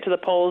waiting to get to the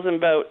polls and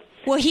vote.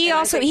 Well, he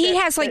has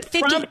like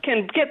 50. Trump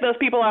can get those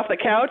people off the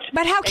couch.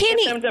 But how can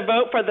he? Get them to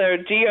vote for the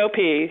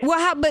GOP.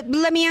 Well, but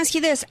let me ask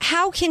you this: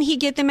 how can he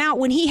get them out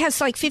when he has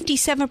like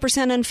 57%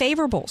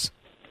 unfavorables?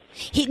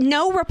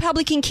 No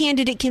Republican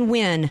candidate can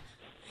win.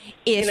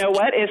 You know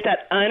what? It's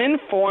that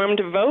uninformed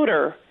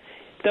voter.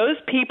 Those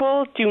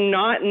people do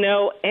not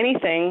know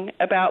anything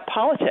about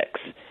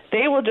politics.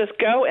 They will just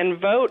go and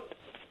vote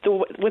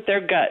with their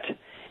gut,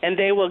 and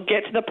they will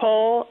get to the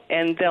poll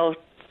and they'll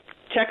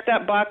check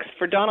that box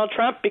for Donald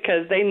Trump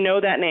because they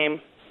know that name.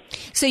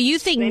 So you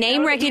think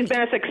name recognition? He's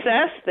been a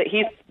success, that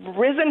he's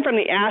risen from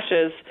the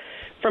ashes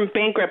from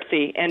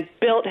bankruptcy and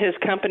built his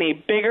company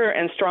bigger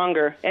and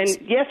stronger. And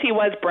yes, he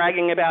was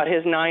bragging about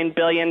his $9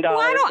 billion. Well,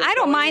 I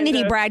don't mind that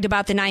he bragged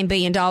about the $9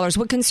 billion.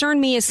 What concerned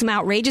me is some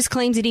outrageous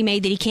claims that he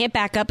made that he can't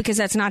back up because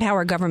that's not how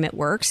our government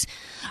works.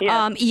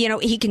 Yeah.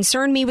 He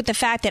concerned me with the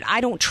fact that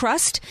I don't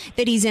trust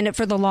that he's in it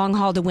for the long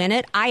haul to win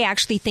it. I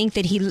actually think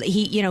that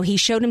he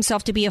showed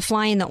himself to be a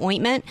fly in the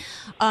ointment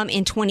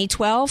in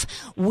 2012.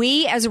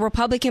 We as a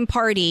Republican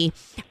Party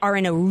are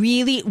in a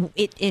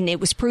and it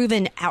was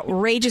proven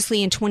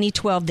outrageously in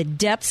 2012, the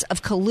depths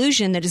of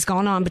collusion that has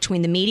gone on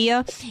between the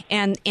media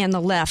and the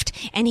left.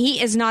 And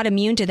he is not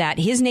immune to that.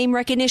 His name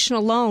recognition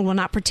alone will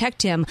not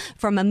protect him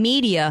from a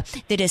media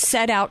that is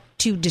set out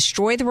to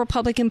destroy the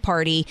Republican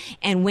Party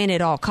and win at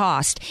all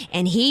cost.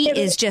 And he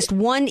is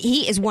one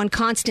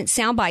constant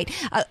soundbite.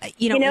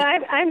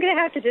 I'm going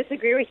to have to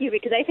disagree with you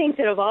because I think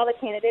that of all the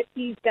candidates,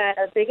 he's got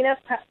a big enough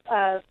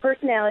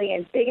personality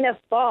and big enough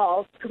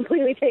balls to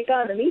completely take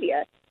on the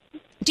media.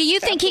 Do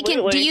you think he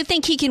can? Do you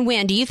think he can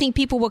win? Do you think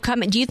people will come?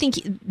 Do you think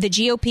the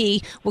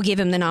GOP will give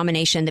him the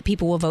nomination? That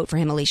people will vote for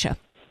him, Alicia?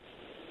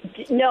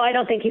 No, I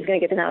don't think he's going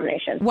to get the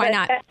nomination. Why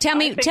not?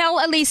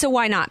 Tell Elisa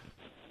why not.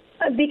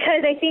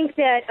 Because I think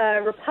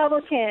that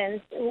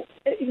Republicans,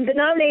 the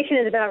nomination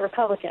is about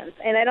Republicans,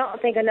 and I don't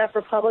think enough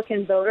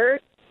Republican voters,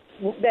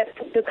 that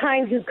the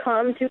kind who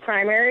come to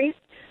primaries,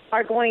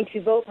 are going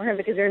to vote for him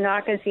because they're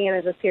not going to see him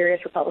as a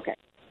serious Republican.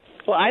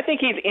 Well, I think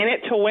he's in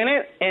it to win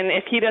it, and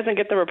if he doesn't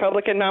get the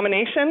Republican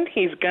nomination,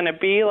 he's going to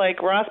be like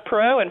Ross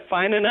Perot and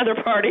find another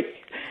party.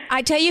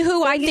 I tell you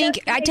who You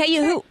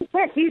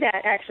can't do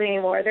that actually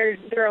anymore.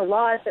 There are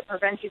laws that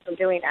prevent you from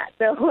doing that.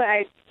 So,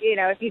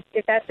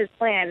 if that's his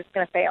plan, it's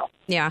going to fail.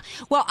 Yeah.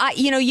 Well,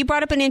 you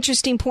brought up an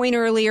interesting point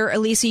earlier,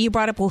 Elisa. You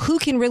brought up, well, who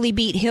can really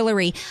beat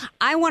Hillary?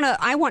 I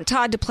want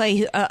Todd to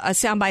play a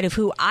soundbite of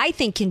who I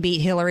think can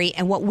beat Hillary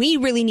and what we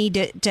really need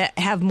to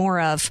have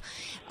more of.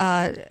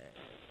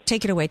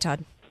 Take it away,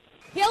 Todd.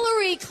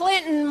 Hillary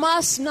Clinton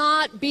must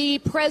not be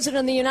president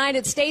of the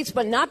United States,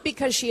 but not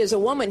because she is a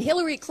woman.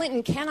 Hillary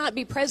Clinton cannot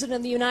be president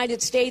of the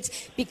United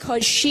States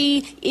because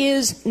she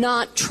is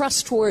not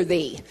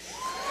trustworthy.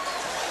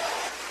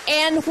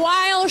 And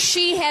while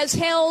she has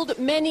held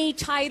many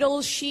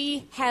titles,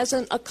 she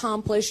hasn't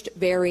accomplished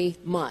very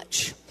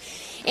much.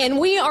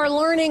 And we are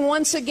learning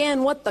once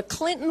again what the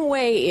Clinton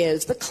way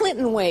is. The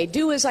Clinton way,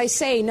 do as I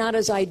say, not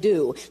as I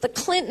do. The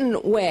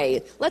Clinton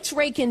way, let's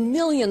rake in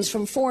millions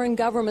from foreign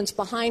governments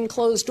behind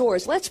closed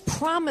doors. Let's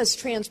promise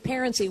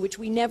transparency, which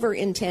we never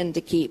intend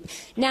to keep.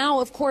 Now,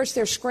 of course,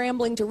 they're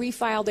scrambling to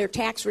refile their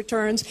tax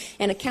returns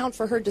and account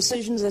for her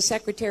decisions as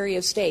Secretary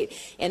of State.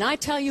 And I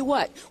tell you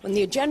what, when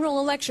the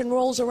general election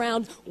rolls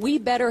around, we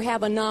better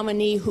have a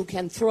nominee who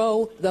can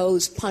throw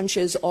those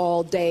punches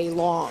all day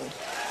long.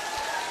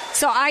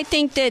 So I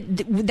think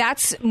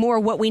that's more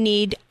what we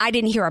need. I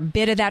didn't hear a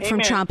bit of that from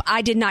Trump.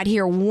 I did not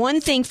hear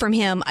one thing from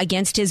him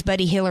against his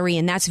buddy Hillary,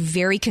 and that's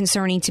very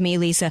concerning to me,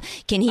 Lisa.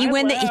 Can he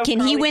win the?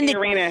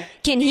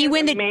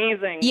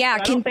 Amazing. Yeah.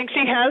 I don't think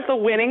she has the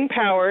winning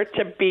power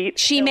to beat.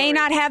 She Hillary. may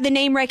not have the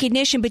name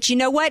recognition, but you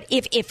know what?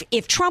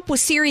 If Trump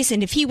was serious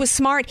and if he was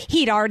smart,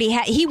 he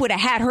would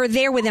have had her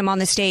there with him on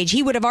the stage.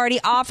 He would have already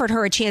offered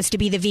her a chance to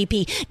be the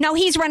VP. No,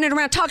 he's running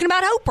around talking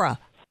about Oprah.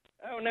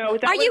 Oh no!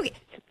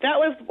 That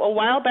was a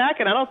while back,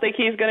 and I don't think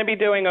he's going to be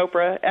doing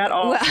Oprah at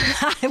all.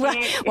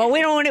 Well,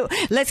 we don't want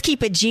to. Let's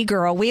keep it G,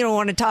 girl. We don't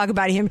want to talk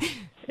about him,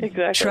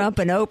 Trump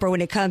and Oprah,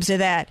 when it comes to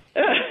that.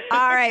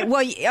 All right.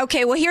 Well,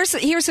 okay. Well, here's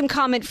some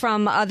comment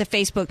from the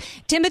Facebook.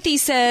 Timothy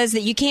says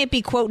that you can't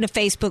be quoting a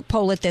Facebook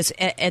poll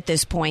at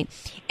this point.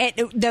 And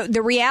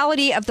the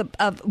reality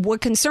of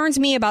what concerns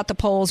me about the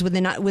polls with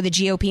the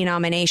GOP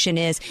nomination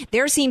is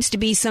there seems to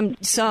be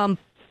some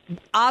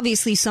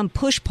obviously some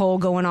push poll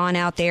going on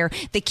out there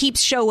that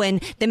keeps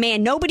showing the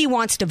man nobody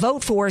wants to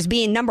vote for as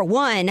being number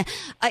one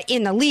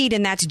in the lead,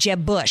 and that's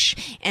Jeb Bush.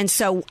 And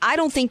so I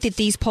don't think that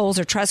these polls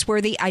are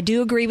trustworthy. I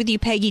do agree with you,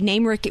 Peggy.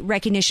 Name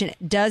recognition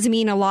does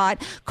mean a lot.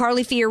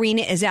 Carly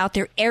Fiorina is out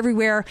there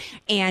everywhere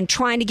and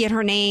trying to get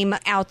her name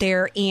out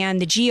there,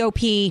 and the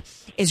GOP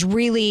is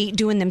really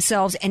doing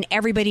themselves and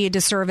everybody a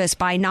disservice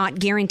by not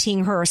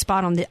guaranteeing her a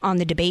spot on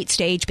the debate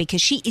stage,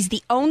 because she is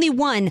the only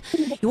one.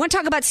 You want to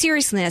talk about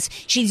seriousness?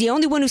 She's the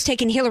only one who's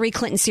taken Hillary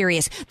Clinton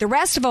serious. The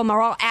rest of them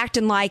are all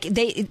acting like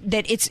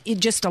that it's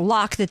just a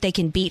lock that they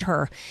can beat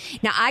her.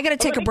 Now, I got to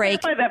take a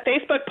break. That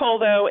Facebook poll,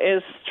 though,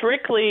 is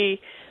strictly,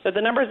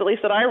 the numbers at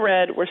least that I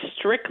read were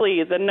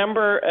strictly the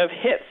number of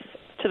hits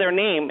to their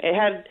name. It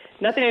had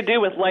nothing to do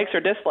with likes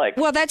or dislikes.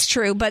 Well, that's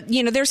true, but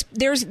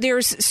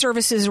there's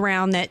services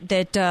around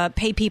that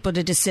pay people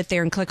to just sit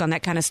there and click on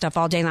that kind of stuff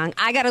all day long.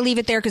 I got to leave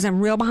it there because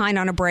I'm real behind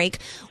on a break.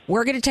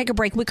 We're going to take a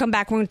break. When we come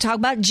back, we're going to talk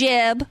about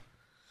Jeb.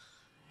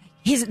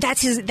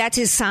 That's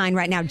his sign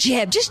right now,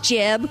 Jeb. Just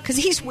Jeb, because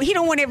he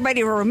don't want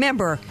everybody to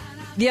remember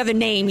the other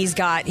name he's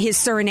got, his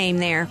surname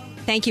there.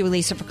 Thank you,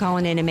 Elisa, for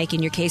calling in and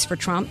making your case for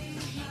Trump.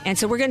 And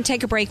so we're going to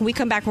take a break. When we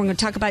come back, we're going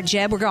to talk about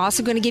Jeb. We're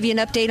also going to give you an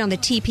update on the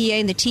TPA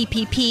and the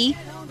TPP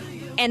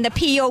and the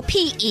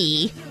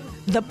POPE,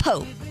 the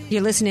Pope.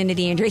 You're listening to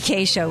the Andrea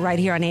Kaye Show right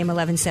here on AM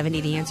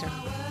 1170, The Answer.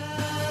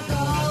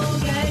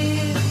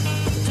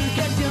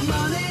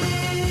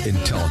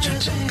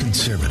 Intelligent,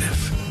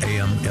 conservative,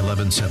 AM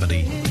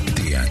 1170,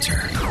 The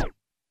Answer.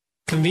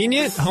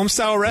 Convenient,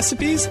 home-style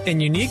recipes,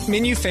 and unique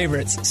menu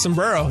favorites.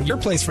 Sombrero, your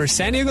place for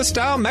San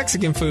Diego-style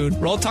Mexican food.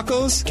 Roll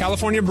tacos,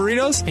 California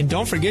burritos, and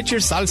don't forget your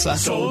salsa.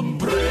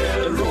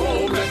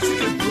 Sombrero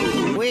Mexican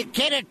food. We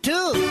get it,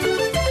 too.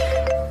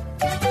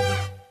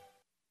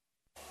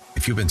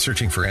 If you've been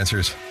searching for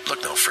answers,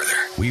 look no further.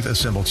 We've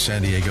assembled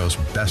San Diego's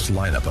best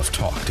lineup of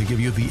talk to give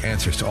you the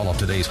answers to all of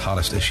today's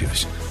hottest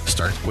issues.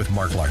 Start with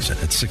Mark Larson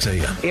at 6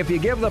 a.m. If you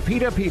give the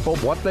PETA people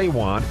what they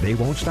want, they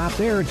won't stop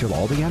there until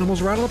all the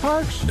animals are out of the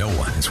parks. No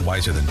one is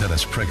wiser than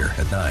Dennis Prager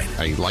at 9.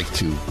 I like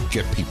to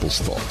get people's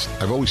thoughts.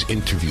 I've always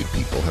interviewed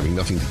people having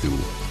nothing to do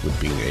with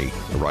being a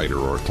writer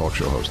or a talk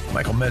show host.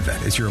 Michael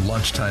Medved is your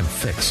lunchtime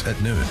fix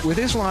at noon. With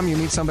Islam, you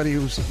meet somebody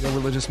who's a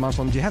religious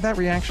Muslim. Do you have that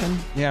reaction?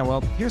 Yeah,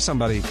 well, here's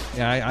somebody.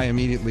 Yeah, I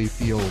immediately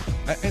feel,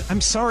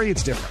 I'm sorry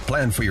it's different.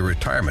 Plan for your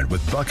retirement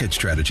with Bucket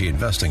Strategy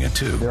Investing at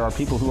 2. There are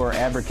people who are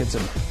advocates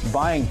of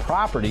buying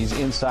properties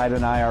inside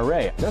an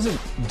IRA. Doesn't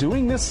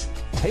doing this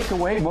take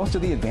away most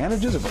of the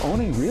advantages of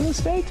owning real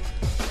estate?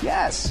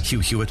 Yes.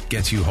 Hugh Hewitt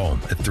gets you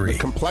home at 3. The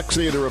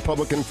complexity of the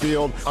Republican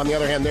field. On the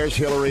other hand, there's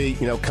Hillary,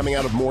 coming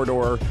out of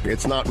Mordor.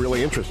 It's not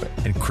really interesting.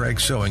 And Craig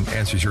Sewing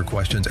answers your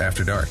questions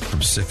after dark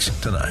from 6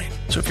 to 9.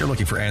 So if you're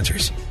looking for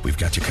answers, we've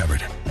got you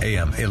covered.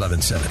 AM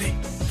 1170,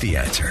 The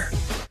Answer.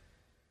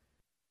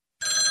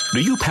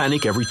 Do you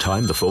panic every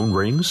time the phone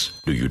rings?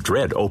 Do you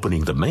dread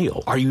opening the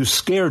mail? Are you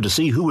scared to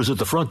see who is at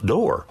the front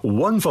door?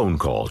 One phone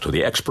call to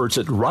the experts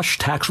at Rush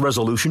Tax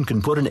Resolution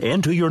can put an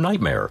end to your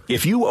nightmare.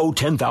 If you owe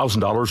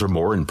 $10,000 or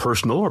more in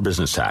personal or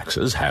business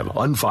taxes, have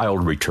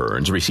unfiled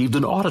returns, received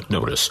an audit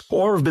notice,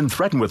 or have been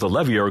threatened with a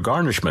levy or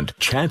garnishment,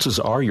 chances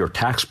are your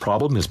tax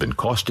problem has been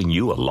costing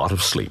you a lot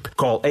of sleep.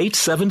 Call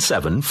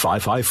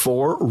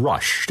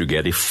 877-554-RUSH to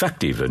get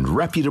effective and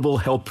reputable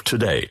help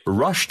today.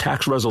 Rush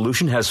Tax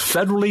Resolution has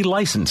federally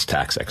licensed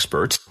tax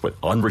experts with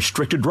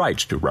unrestricted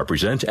rights to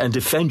represent and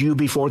defend you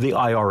before the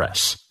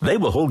IRS. They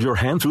will hold your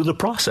hand through the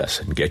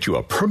process and get you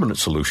a permanent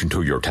solution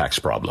to your tax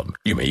problem.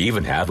 You may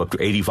even have up to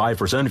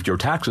 85% of your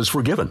taxes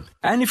forgiven.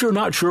 And if you're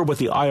not sure what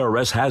the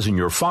IRS has in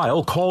your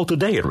file, call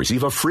today and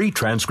receive a free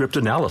transcript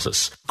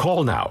analysis.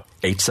 Call now.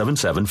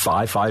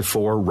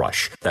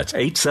 877-554-RUSH. That's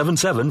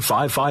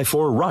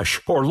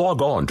 877-554-RUSH. Or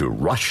log on to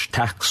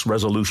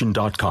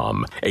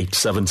rushtaxresolution.com.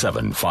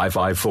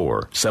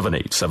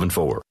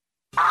 877-554-7874.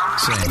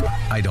 Saying,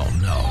 I don't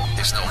know,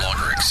 is no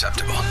longer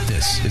acceptable.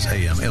 This is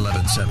AM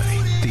 1170,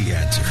 The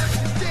Answer.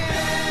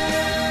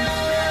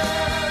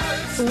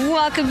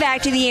 Welcome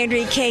back to the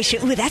Andrea Kaye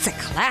Show. Ooh, that's a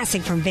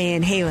classic from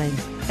Van Halen.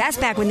 That's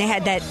back when they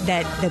had that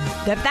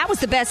was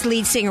the best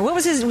lead singer. What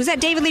was his? Was that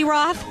David Lee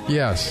Roth?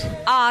 Yes.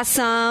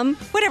 Awesome.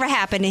 Whatever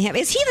happened to him?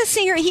 Is he the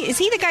singer? Is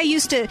he the guy who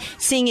used to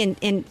sing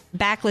in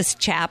Backless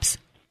Chaps?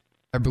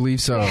 I believe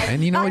so.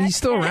 And you know what? He's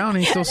still around.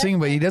 He's still singing,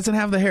 but he doesn't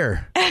have the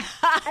hair.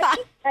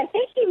 I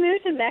think he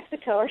moved to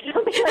Mexico or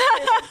something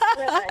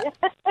like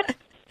that.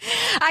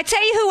 I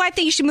tell you who I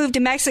think you should move to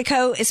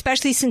Mexico,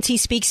 especially since he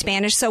speaks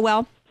Spanish so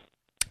well.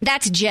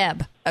 That's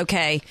Jeb,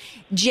 okay?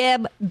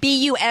 Jeb,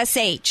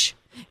 B-U-S-H.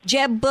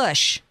 Jeb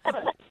Bush.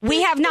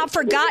 We have not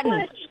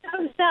forgotten.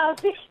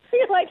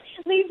 You're like,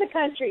 leave the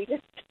country.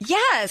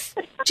 Yes,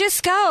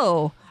 just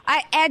go.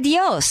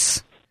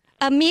 Adios,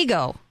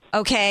 amigo,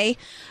 okay?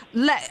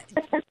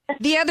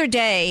 The other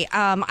day,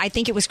 I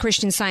think it was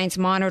Christian Science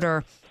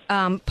Monitor,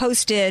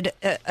 posted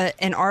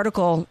an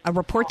article, a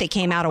report that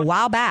came out a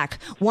while back,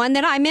 one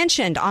that I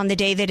mentioned on the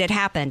day that it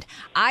happened.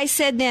 I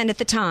said then at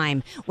the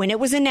time, when it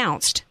was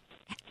announced,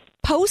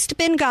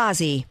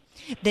 post-Benghazi,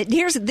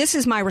 this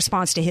is my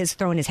response to his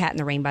throwing his hat in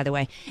the ring, by the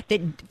way,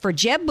 that for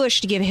Jeb Bush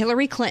to give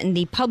Hillary Clinton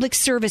the Public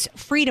Service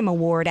Freedom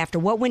Award after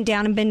what went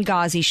down in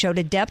Benghazi showed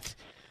a depth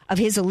of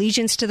his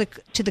allegiance to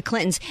the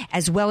Clintons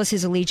as well as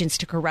his allegiance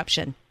to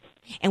corruption.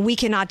 And we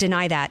cannot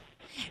deny that.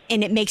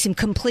 And it makes him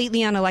completely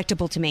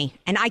unelectable to me.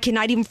 And I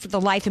cannot even for the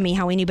life of me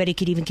how anybody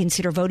could even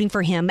consider voting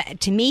for him.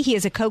 To me, he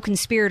is a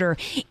co-conspirator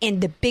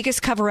in the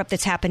biggest cover-up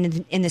that's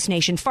happened in this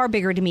nation, far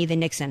bigger to me than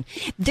Nixon.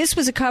 This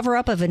was a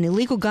cover-up of an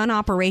illegal gun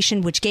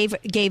operation which gave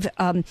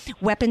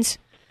weapons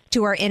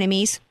to our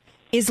enemies,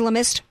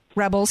 Islamist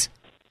rebels.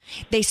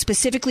 They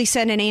specifically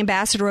sent an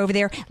ambassador over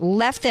there,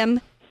 left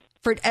them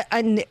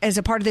as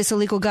a part of this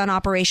illegal gun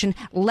operation,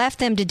 left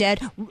them to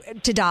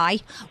die.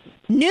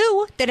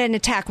 Knew that an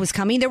attack was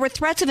coming. There were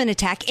threats of an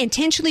attack,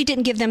 intentionally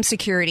didn't give them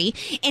security,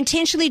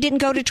 intentionally didn't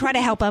go to try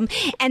to help them.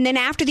 And then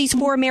after these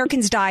 4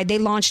 Americans died, they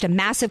launched a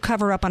massive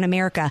cover-up on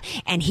America.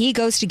 And he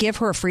goes to give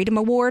her a Freedom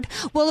Award?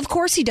 Well, of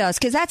course he does,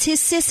 because that's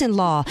his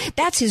sis-in-law.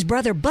 That's his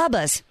brother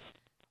Bubba's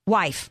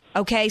wife.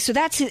 Okay, so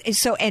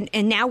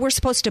and now we're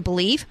supposed to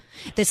believe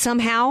that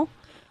somehow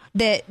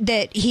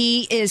that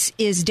he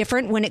is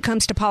different when it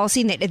comes to policy,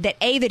 and that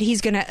A, that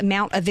he's going to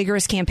mount a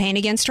vigorous campaign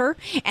against her,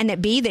 and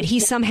that B, that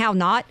he's somehow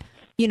not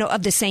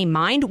of the same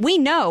mind. We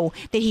know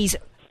that he's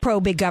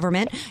pro-big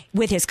government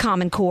with his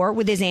Common Core,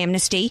 with his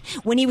amnesty.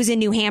 When he was in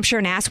New Hampshire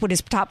and asked what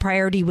his top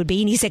priority would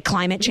be, and he said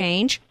climate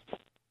change.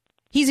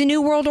 He's a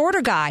New World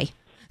Order guy.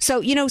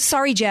 So,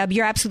 sorry, Jeb,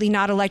 you're absolutely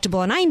not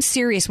electable. And I'm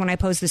serious when I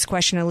pose this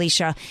question,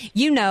 Alicia.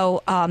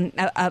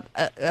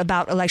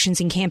 About elections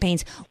and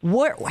campaigns.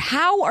 What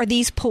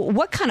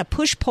kind of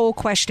push-poll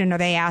question are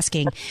they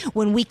asking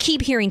when we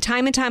keep hearing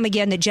time and time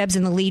again that Jeb's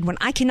in the lead when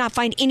I cannot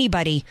find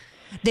anybody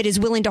that is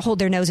willing to hold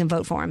their nose and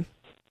vote for him?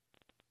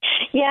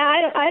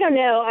 Yeah, I don't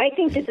know. I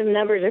think that some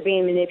numbers are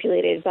being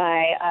manipulated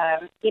by,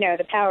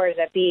 the powers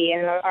that be,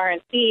 and the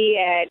RNC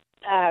and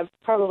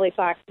probably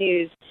Fox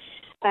News.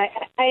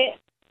 I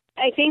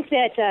think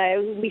that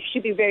we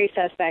should be very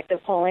suspect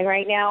of polling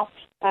right now,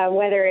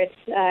 whether it's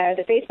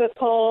the Facebook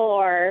poll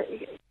or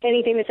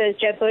anything that says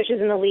Jeb Bush is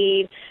in the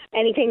lead,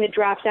 anything that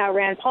drops out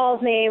Rand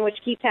Paul's name,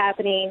 which keeps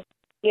happening.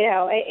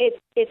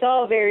 It's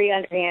all very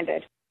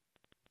underhanded.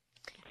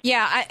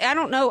 Yeah, I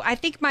don't know. I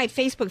think my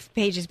Facebook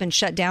page has been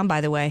shut down,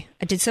 by the way.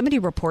 Did somebody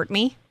report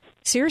me?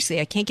 Seriously,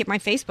 I can't get my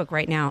Facebook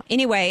right now.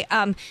 Anyway,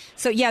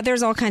 so yeah,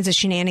 there's all kinds of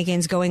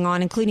shenanigans going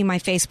on, including my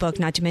Facebook,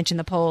 not to mention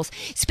the polls.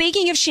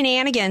 Speaking of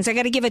shenanigans, I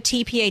got to give a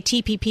TPP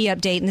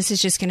update, and this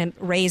is just going to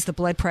raise the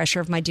blood pressure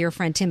of my dear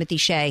friend Timothy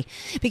Shea,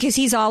 because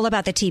he's all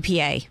about the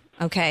TPA.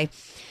 Okay.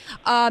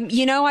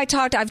 I've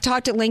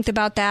talked at length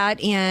about that,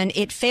 and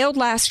it failed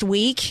last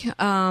week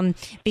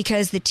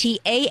because the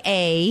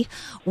TAA,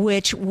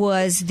 which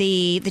was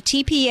the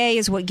TPA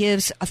is what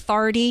gives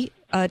authority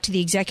to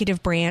the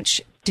executive branch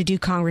to do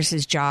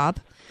Congress's job,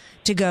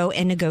 to go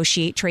and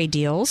negotiate trade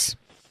deals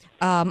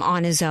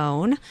on his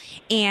own.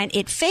 And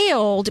it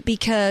failed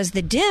because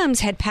the Dems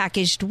had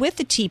packaged with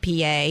the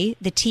TPA,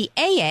 the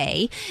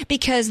TAA,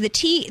 because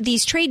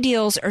these trade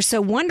deals are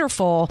so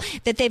wonderful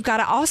that they've got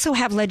to also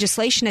have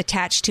legislation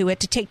attached to it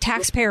to take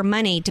taxpayer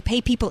money to pay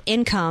people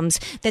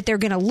incomes that they're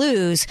going to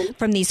lose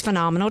from these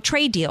phenomenal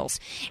trade deals.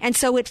 And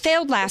so it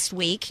failed last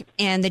week,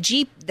 and the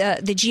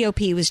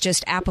GOP was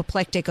just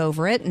apoplectic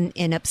over it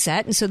and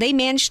upset. And so they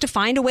managed to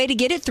find a way to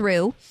get it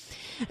through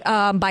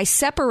by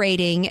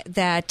separating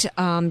that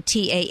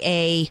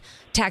TAA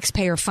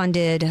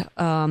taxpayer-funded.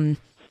 How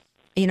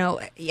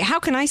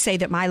can I say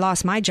that I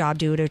lost my job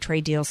due to a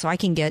trade deal so I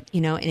can get,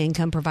 an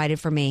income provided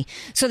for me?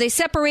 So they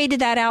separated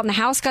that out, and the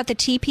House got the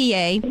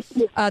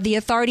TPA. The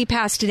authority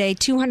passed today,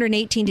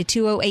 218 to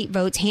 208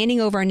 votes,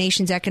 handing over our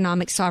nation's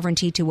economic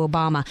sovereignty to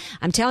Obama.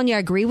 I'm telling you, I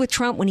agree with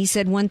Trump when he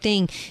said one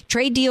thing: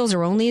 trade deals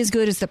are only as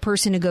good as the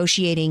person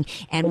negotiating.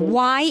 And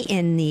why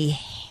in the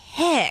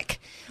heck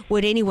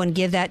would anyone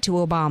give that to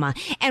Obama?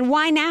 And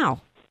why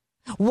now?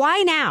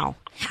 Why now?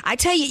 I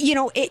tell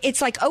you,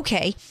 it's like,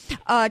 okay,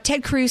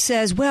 Ted Cruz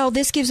says, well,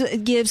 this gives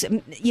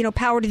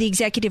power to the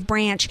executive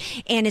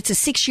branch, and it's a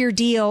 6-year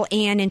deal,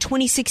 and in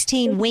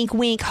 2016, wink,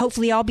 wink,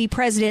 hopefully I'll be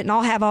president and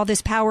I'll have all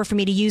this power for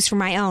me to use for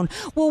my own.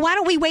 Well, why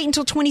don't we wait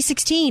until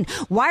 2016?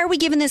 Why are we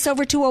giving this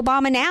over to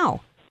Obama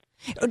now?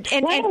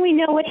 Why don't we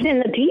know what's in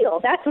the deal?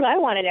 That's what I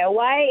want to know.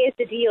 Why is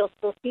the deal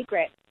still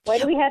secret? Why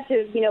do we have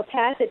to,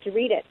 pass it to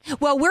read it?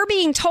 Well, we're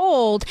being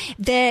told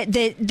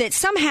that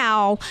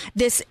somehow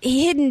this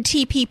hidden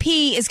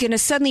TPP is going to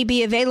suddenly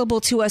be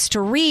available to us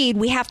to read.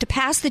 We have to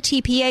pass the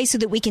TPA so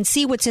that we can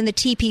see what's in the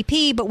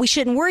TPP, but we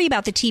shouldn't worry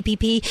about the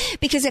TPP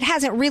because it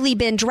hasn't really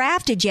been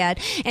drafted yet.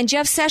 And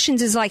Jeff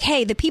Sessions is like,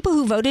 hey, the people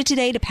who voted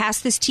today to pass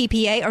this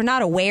TPA are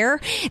not aware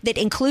that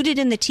included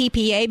in the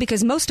TPA,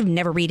 because most of them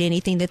never read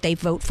anything that they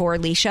vote for,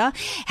 Alicia,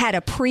 had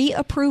a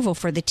pre-approval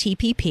for the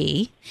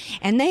TPP,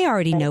 and they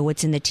already know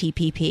what's in the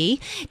TPP,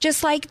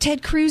 just like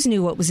Ted Cruz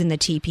knew what was in the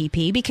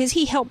TPP because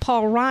he helped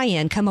Paul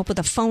Ryan come up with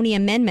a phony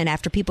amendment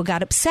after people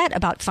got upset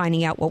about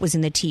finding out what was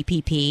in the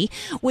TPP,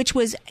 which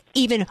was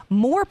even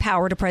more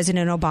power to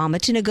President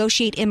Obama to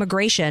negotiate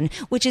immigration,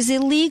 which is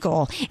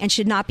illegal and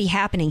should not be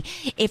happening.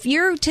 If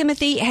you're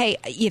Timothy, hey,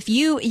 if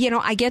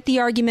I get the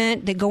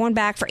argument that going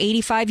back for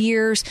 85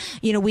 years,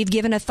 we've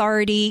given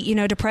authority,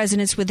 to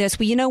presidents with this.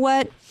 Well, you know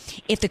what?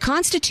 If the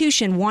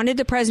Constitution wanted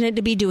the president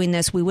to be doing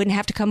this, we wouldn't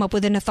have to come up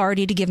with an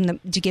authority to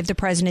give the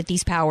president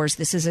these powers.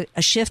 This is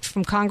a shift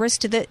from Congress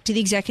to the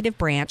executive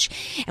branch,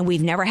 and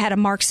we've never had a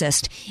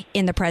Marxist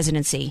in the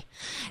presidency.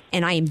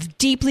 And I am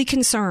deeply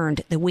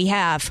concerned that we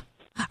have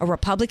a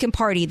Republican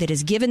Party that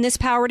has given this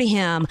power to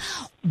him,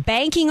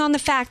 banking on the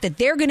fact that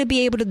they're going to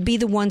be able to be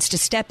the ones to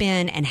step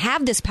in and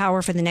have this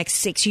power for the next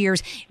 6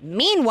 years.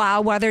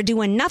 Meanwhile, while they're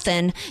doing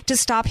nothing to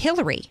stop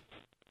Hillary.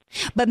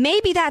 But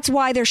maybe that's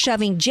why they're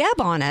shoving Jeb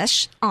on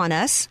us,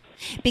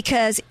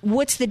 because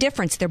what's the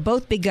difference? They're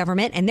both big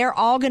government, and they're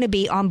all going to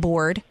be on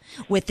board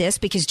with this,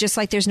 because just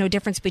like there's no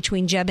difference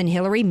between Jeb and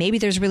Hillary, maybe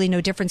there's really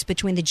no difference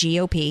between the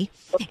GOP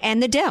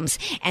and the Dems.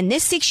 And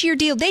this 6-year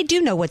deal, they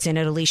do know what's in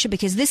it, Alicia,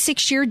 because this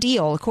 6-year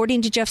deal,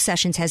 according to Jeff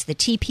Sessions, has the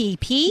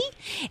TPP,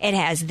 it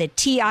has the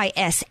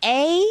TISA,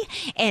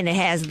 and it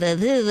has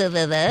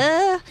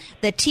the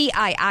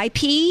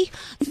TIIP.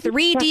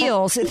 3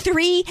 deals,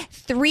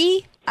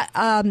 three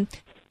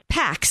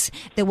pacts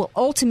that will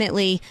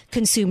ultimately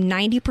consume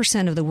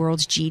 90% of the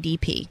world's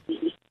GDP.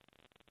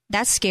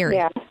 That's scary.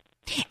 Yeah.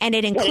 And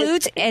it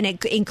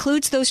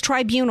includes those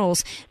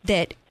tribunals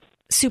that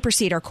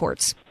supersede our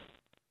courts.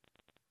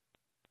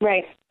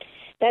 Right.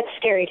 That's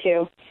scary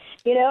too.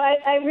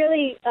 I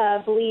really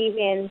believe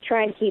in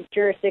trying to keep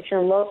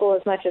jurisdiction local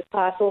as much as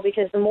possible,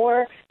 because the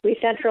more we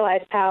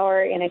centralize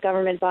power in a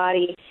government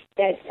body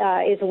that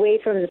is away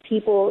from the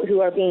people who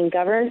are being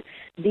governed,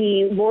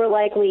 the more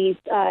likely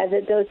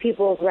that those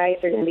people's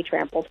rights are going to be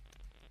trampled.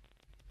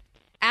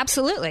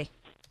 Absolutely.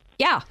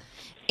 Yeah.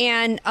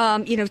 And,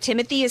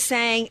 Timothy is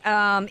saying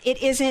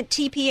it isn't.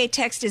 TPA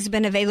text has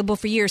been available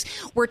for years.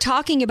 We're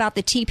talking about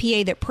the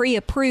TPA that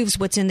pre-approves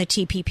what's in the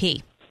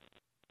TPP.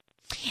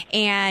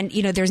 And,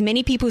 there's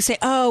many people who say,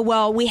 oh,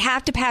 well, we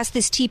have to pass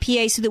this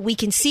TPA so that we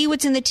can see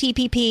what's in the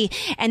TPP,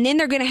 and then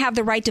they're going to have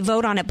the right to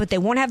vote on it, but they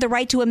won't have the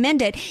right to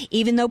amend it,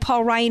 even though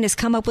Paul Ryan has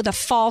come up with a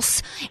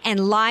false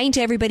and lying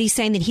to everybody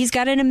saying that he's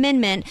got an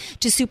amendment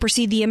to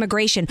supersede the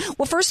immigration.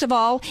 Well, first of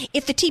all,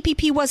 if the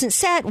TPP wasn't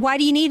set, why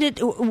do you need it?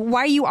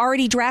 Why are you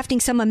already drafting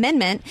some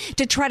amendment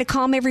to try to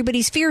calm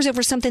everybody's fears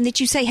over something that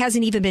you say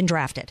hasn't even been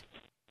drafted?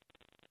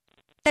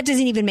 That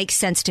doesn't even make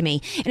sense to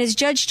me. And as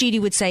Judge Judy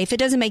would say, if it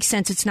doesn't make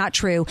sense, it's not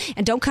true.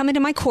 And don't come into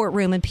my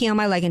courtroom and pee on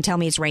my leg and tell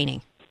me it's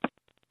raining.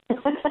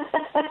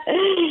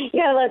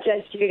 Yeah, I love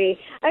Judge Judy.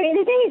 I mean,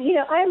 the thing is,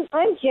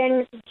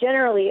 I'm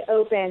generally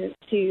open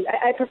to.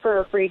 I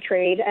prefer free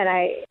trade, and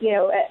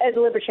as a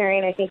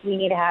libertarian, I think we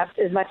need to have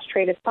as much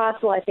trade as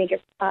possible. I think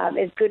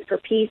it's good for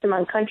peace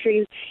among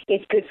countries.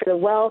 It's good for the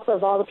wealth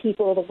of all the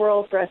people of the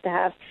world for us to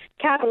have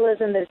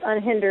capitalism that's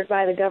unhindered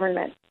by the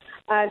government.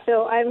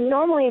 So I'm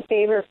normally in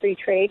favor of free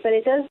trade, but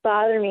it does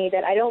bother me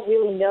that I don't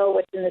really know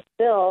what's in this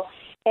bill,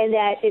 and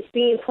that it's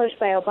being pushed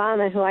by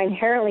Obama, who I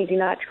inherently do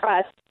not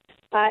trust.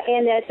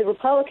 And that the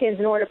Republicans,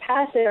 in order to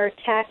pass it, are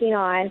tacking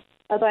on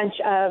a bunch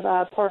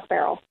of pork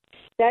barrel.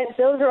 Those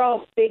are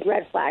all big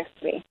red flags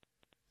to me.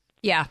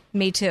 Yeah,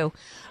 me too.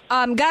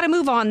 Got to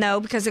move on, though,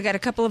 because I've got a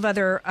couple of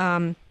other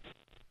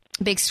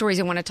big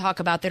stories I want to talk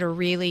about that are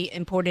really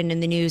important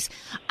in the news.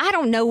 I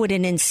don't know what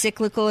an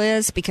encyclical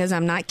is because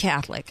I'm not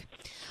Catholic.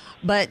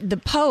 But the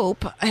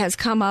Pope has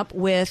come up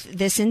with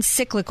this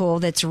encyclical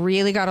that's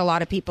really got a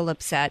lot of people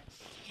upset.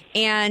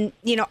 And,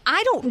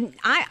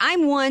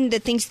 I'm one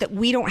that thinks that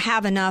we don't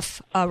have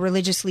enough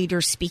religious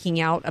leaders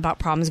speaking out about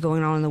problems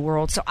going on in the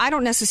world. So I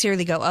don't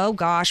necessarily go, oh,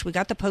 gosh, we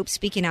got the Pope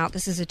speaking out.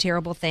 This is a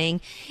terrible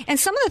thing. And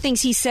some of the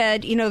things he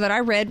said, that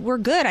I read were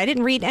good. I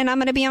didn't read, and I'm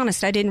going to be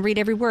honest, I didn't read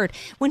every word.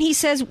 When he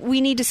says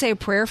we need to say a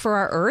prayer for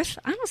our earth,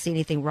 I don't see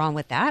anything wrong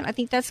with that. I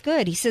think that's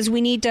good. He says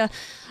we need to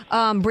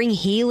bring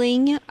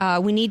healing.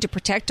 We need to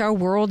protect our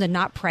world and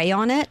not prey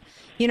on it.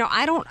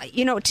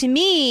 To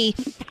me,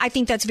 I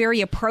think that's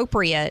very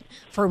appropriate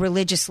for a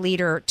religious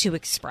leader to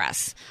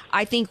express.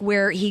 I think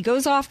where he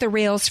goes off the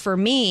rails for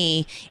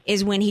me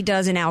is when he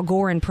does an Al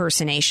Gore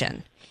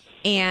impersonation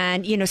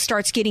and,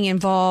 starts getting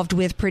involved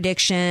with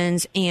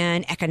predictions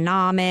and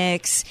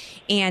economics.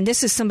 And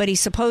this is somebody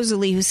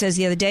supposedly who says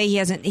the other day he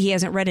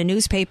hasn't read a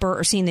newspaper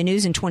or seen the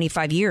news in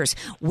 25 years.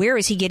 Where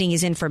is he getting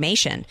his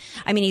information?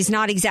 I mean, he's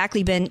not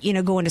exactly been,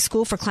 going to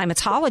school for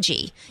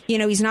climatology.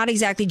 He's not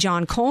exactly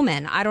John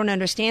Coleman. I don't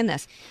understand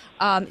this.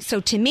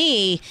 So to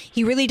me,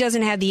 he really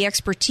doesn't have the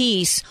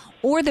expertise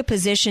or the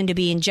position to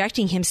be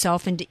injecting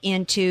himself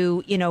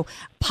into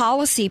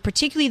policy,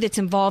 particularly that's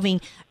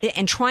involving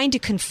and trying to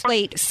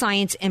conflate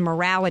science and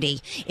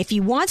morality. If he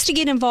wants to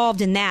get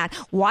involved in that,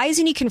 why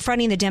isn't he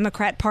confronting the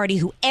Democrat Party,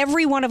 who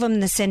every one of them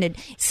in the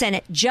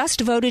Senate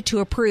just voted to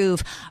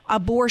approve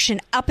abortion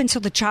up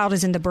until the child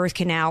is in the birth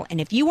canal? And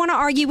if you want to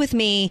argue with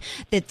me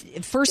that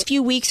the first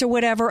few weeks or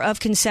whatever of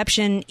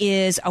conception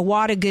is a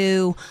wad of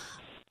goo,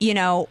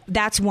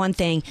 that's one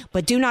thing.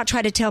 But do not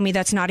try to tell me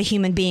that's not a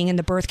human being in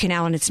the birth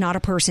canal and it's not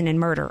a person in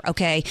murder,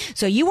 okay?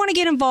 So you want to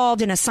get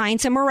involved in a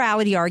science and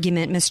morality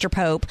argument, Mr.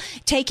 Pope,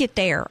 take it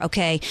there,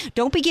 okay?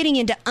 Don't be getting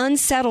into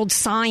unsettled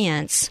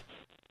science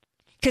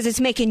because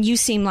it's making you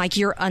seem like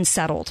you're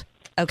unsettled,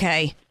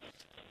 okay?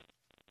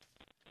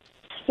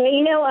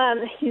 Yeah,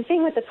 the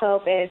thing with the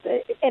Pope is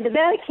the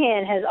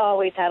Vatican has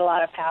always had a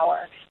lot of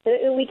power.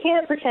 We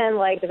can't pretend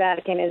like the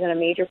Vatican isn't a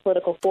major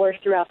political force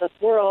throughout this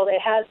world.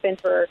 It has been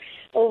for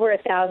over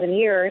 1,000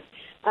 years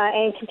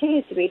and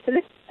continues to be. So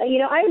this, I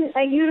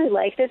usually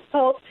like this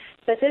Pope,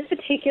 but this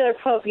particular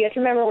Pope, you have to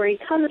remember where he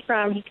comes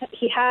from.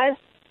 He has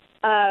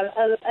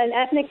an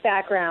ethnic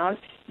background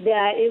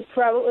that it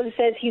probably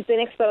says he's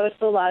been exposed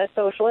to a lot of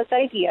socialist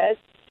ideas.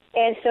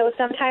 And so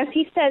sometimes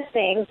he says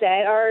things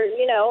that are,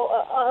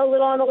 a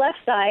little on the left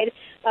side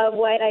of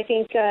what I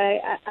think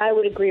I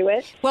would agree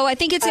with. Well, I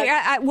think it's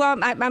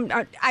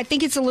I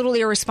think it's a little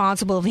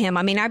irresponsible of him.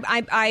 I mean,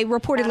 I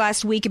reported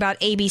last week about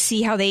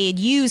ABC how they had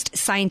used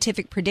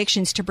scientific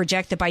predictions to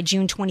project that by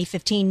June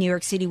 2015, New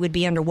York City would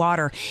be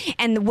underwater.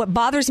 And what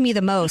bothers me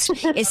the most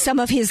is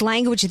some of his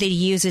language that he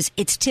uses.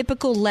 It's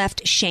typical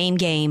left shame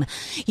game,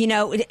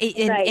 to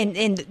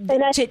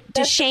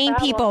shame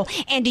people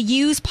and to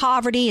use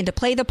poverty and to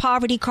play the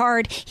poverty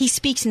card. He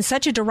speaks in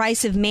such a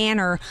derisive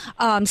manner,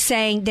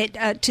 saying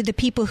that to the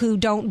people who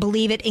don't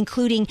believe it,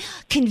 including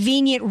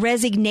convenient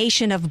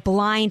resignation of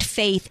blind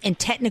faith and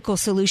technical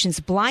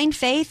solutions. Blind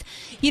faith?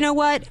 You know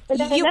what?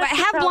 You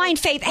have blind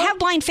faith. Have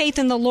blind faith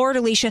in the Lord,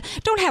 Alicia.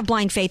 Don't have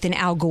blind faith in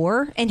Al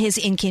Gore and his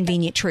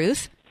inconvenient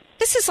truth.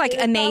 This is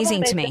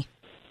amazing to me.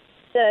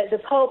 The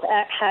Pope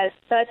has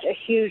such a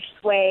huge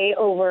sway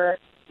over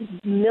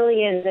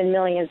millions and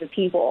millions of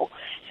people.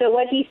 So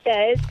what he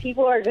says,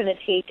 people are going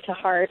to take to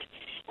heart.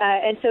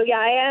 And so,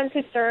 I am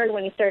concerned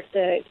when he starts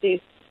to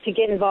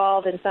get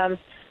involved in some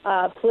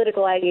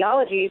political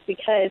ideologies,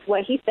 because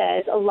what he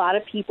says, a lot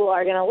of people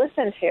are going to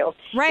listen to.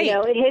 Right.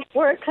 His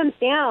word comes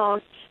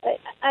down.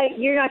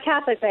 You're not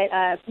Catholic, but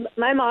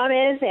my mom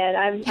is, and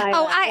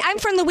I'm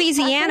from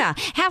Louisiana.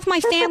 Half my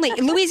family.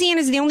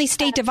 Louisiana is the only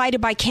state divided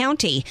by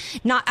county.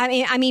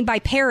 I mean by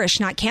parish,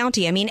 not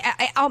county. I mean,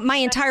 my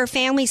entire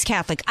family's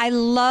Catholic. I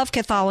love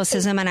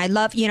Catholicism, and I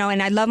love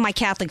my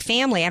Catholic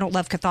family. I don't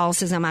love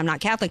Catholicism. I'm not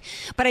Catholic,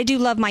 but I do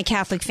love my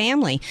Catholic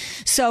family.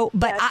 So,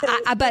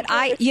 I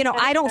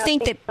don't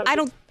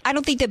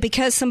think that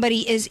because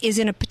somebody is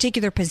in a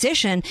particular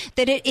position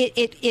that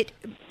it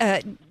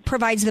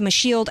provides them a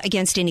shield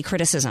against any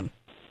criticism.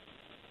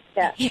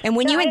 Yeah. And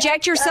when you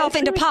inject yourself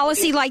into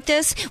policy like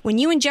this, when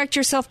you inject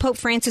yourself, Pope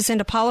Francis,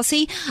 into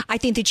policy, I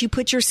think that you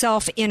put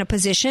yourself in a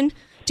position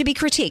to be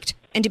critiqued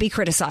and to be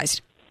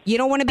criticized. You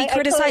don't want to be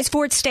criticized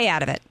for it. Stay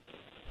out of it.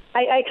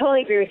 I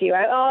totally agree with you.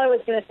 All I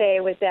was going to say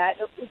was that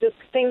the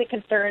thing that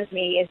concerns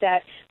me is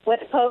that what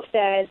the Pope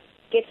says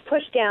gets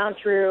pushed down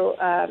through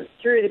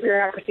the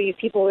bureaucracy.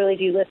 People really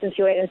do listen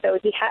to it. And so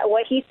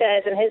what he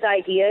says and his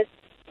ideas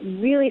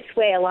really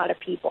sway a lot of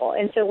people.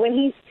 And so when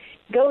he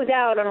goes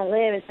out on a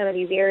limb in some of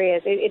these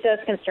areas, it does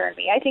concern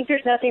me. I think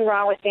there's nothing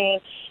wrong with saying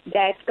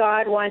that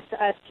God wants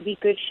us to be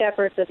good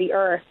shepherds of the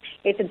earth.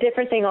 It's a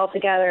different thing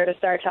altogether to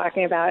start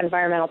talking about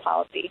environmental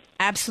policy.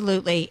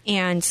 Absolutely.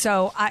 And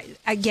so, I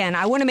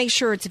want to make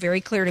sure it's very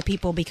clear to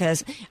people,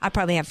 because I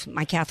probably have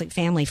my Catholic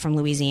family from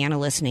Louisiana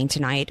listening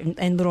tonight,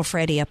 and little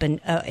Freddie up in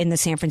the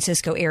San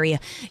Francisco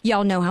area.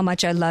 Y'all know how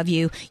much I love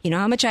you. You know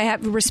how much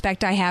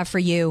respect I have for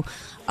you.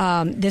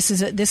 This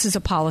is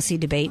a policy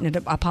debate and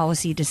a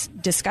policy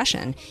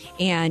discussion.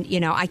 And,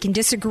 I can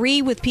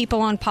disagree with people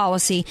on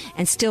policy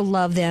and still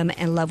love them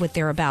and love what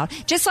they're about.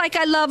 Just like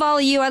I love all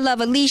of you. I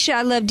love Alicia.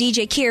 I love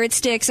DJ Carrot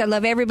Sticks. I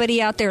love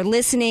everybody out there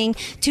listening.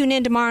 Tune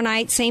in tomorrow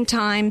night, same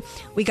time.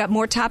 We got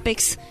more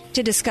topics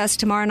to discuss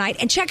tomorrow night.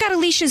 And check out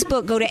Alicia's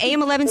book. Go to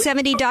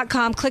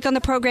am1170.com, click on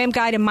the program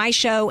guide in my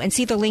show, and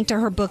see the link to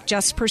her book,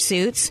 Just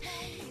Pursuits.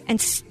 And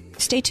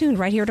stay tuned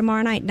right here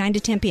tomorrow night, 9 to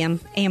 10 p.m.,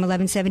 AM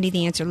 1170,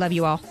 The Answer. Love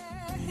you all.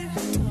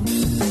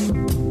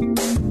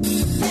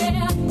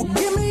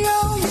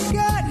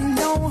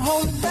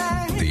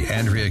 The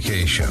Andrea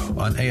Kaye Show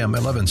on AM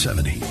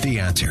 1170. The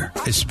Answer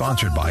is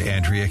sponsored by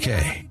Andrea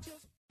Kaye.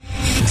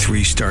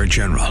 3-star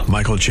General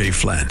Michael J.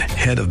 Flynn,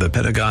 head of the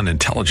Pentagon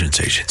Intelligence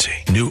Agency,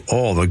 knew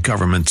all the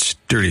government's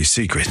dirty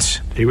secrets.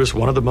 He was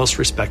one of the most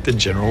respected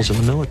generals in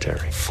the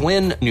military.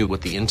 Flynn knew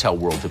what the intel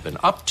world had been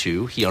up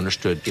to. He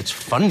understood its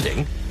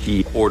funding.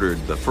 He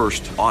ordered the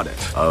first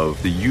audit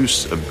of the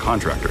use of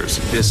contractors.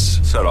 This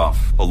set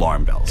off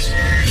alarm bells.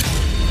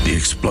 The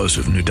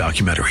explosive new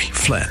documentary,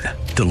 Flynn,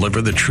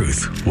 Deliver the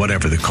Truth,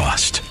 Whatever the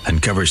Cost,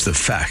 uncovers the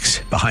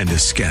facts behind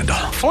this scandal.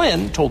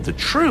 Flynn told the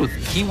truth.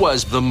 He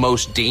was the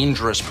most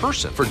dangerous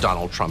person for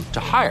Donald Trump to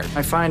hire.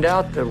 I find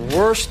out the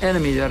worst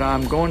enemy that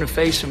I'm going to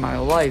face in my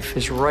life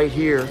is right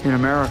here in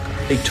America.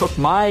 They took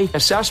my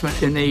assessment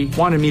and they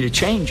wanted me to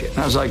change it. And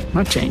I was like, I'm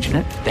not changing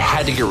it. They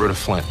had to get rid of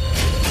Flynn.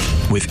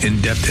 With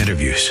in-depth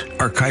interviews,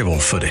 archival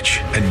footage,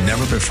 and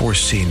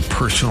never-before-seen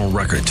personal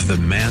records of the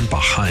man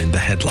behind the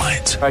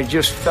headlines. I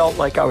just felt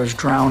like I was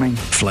drowning.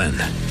 Flynn,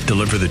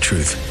 Deliver the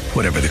Truth,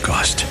 Whatever the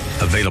Cost.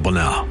 Available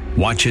now.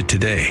 Watch it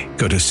today.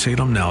 Go to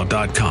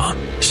salemnow.com.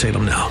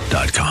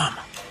 salemnow.com.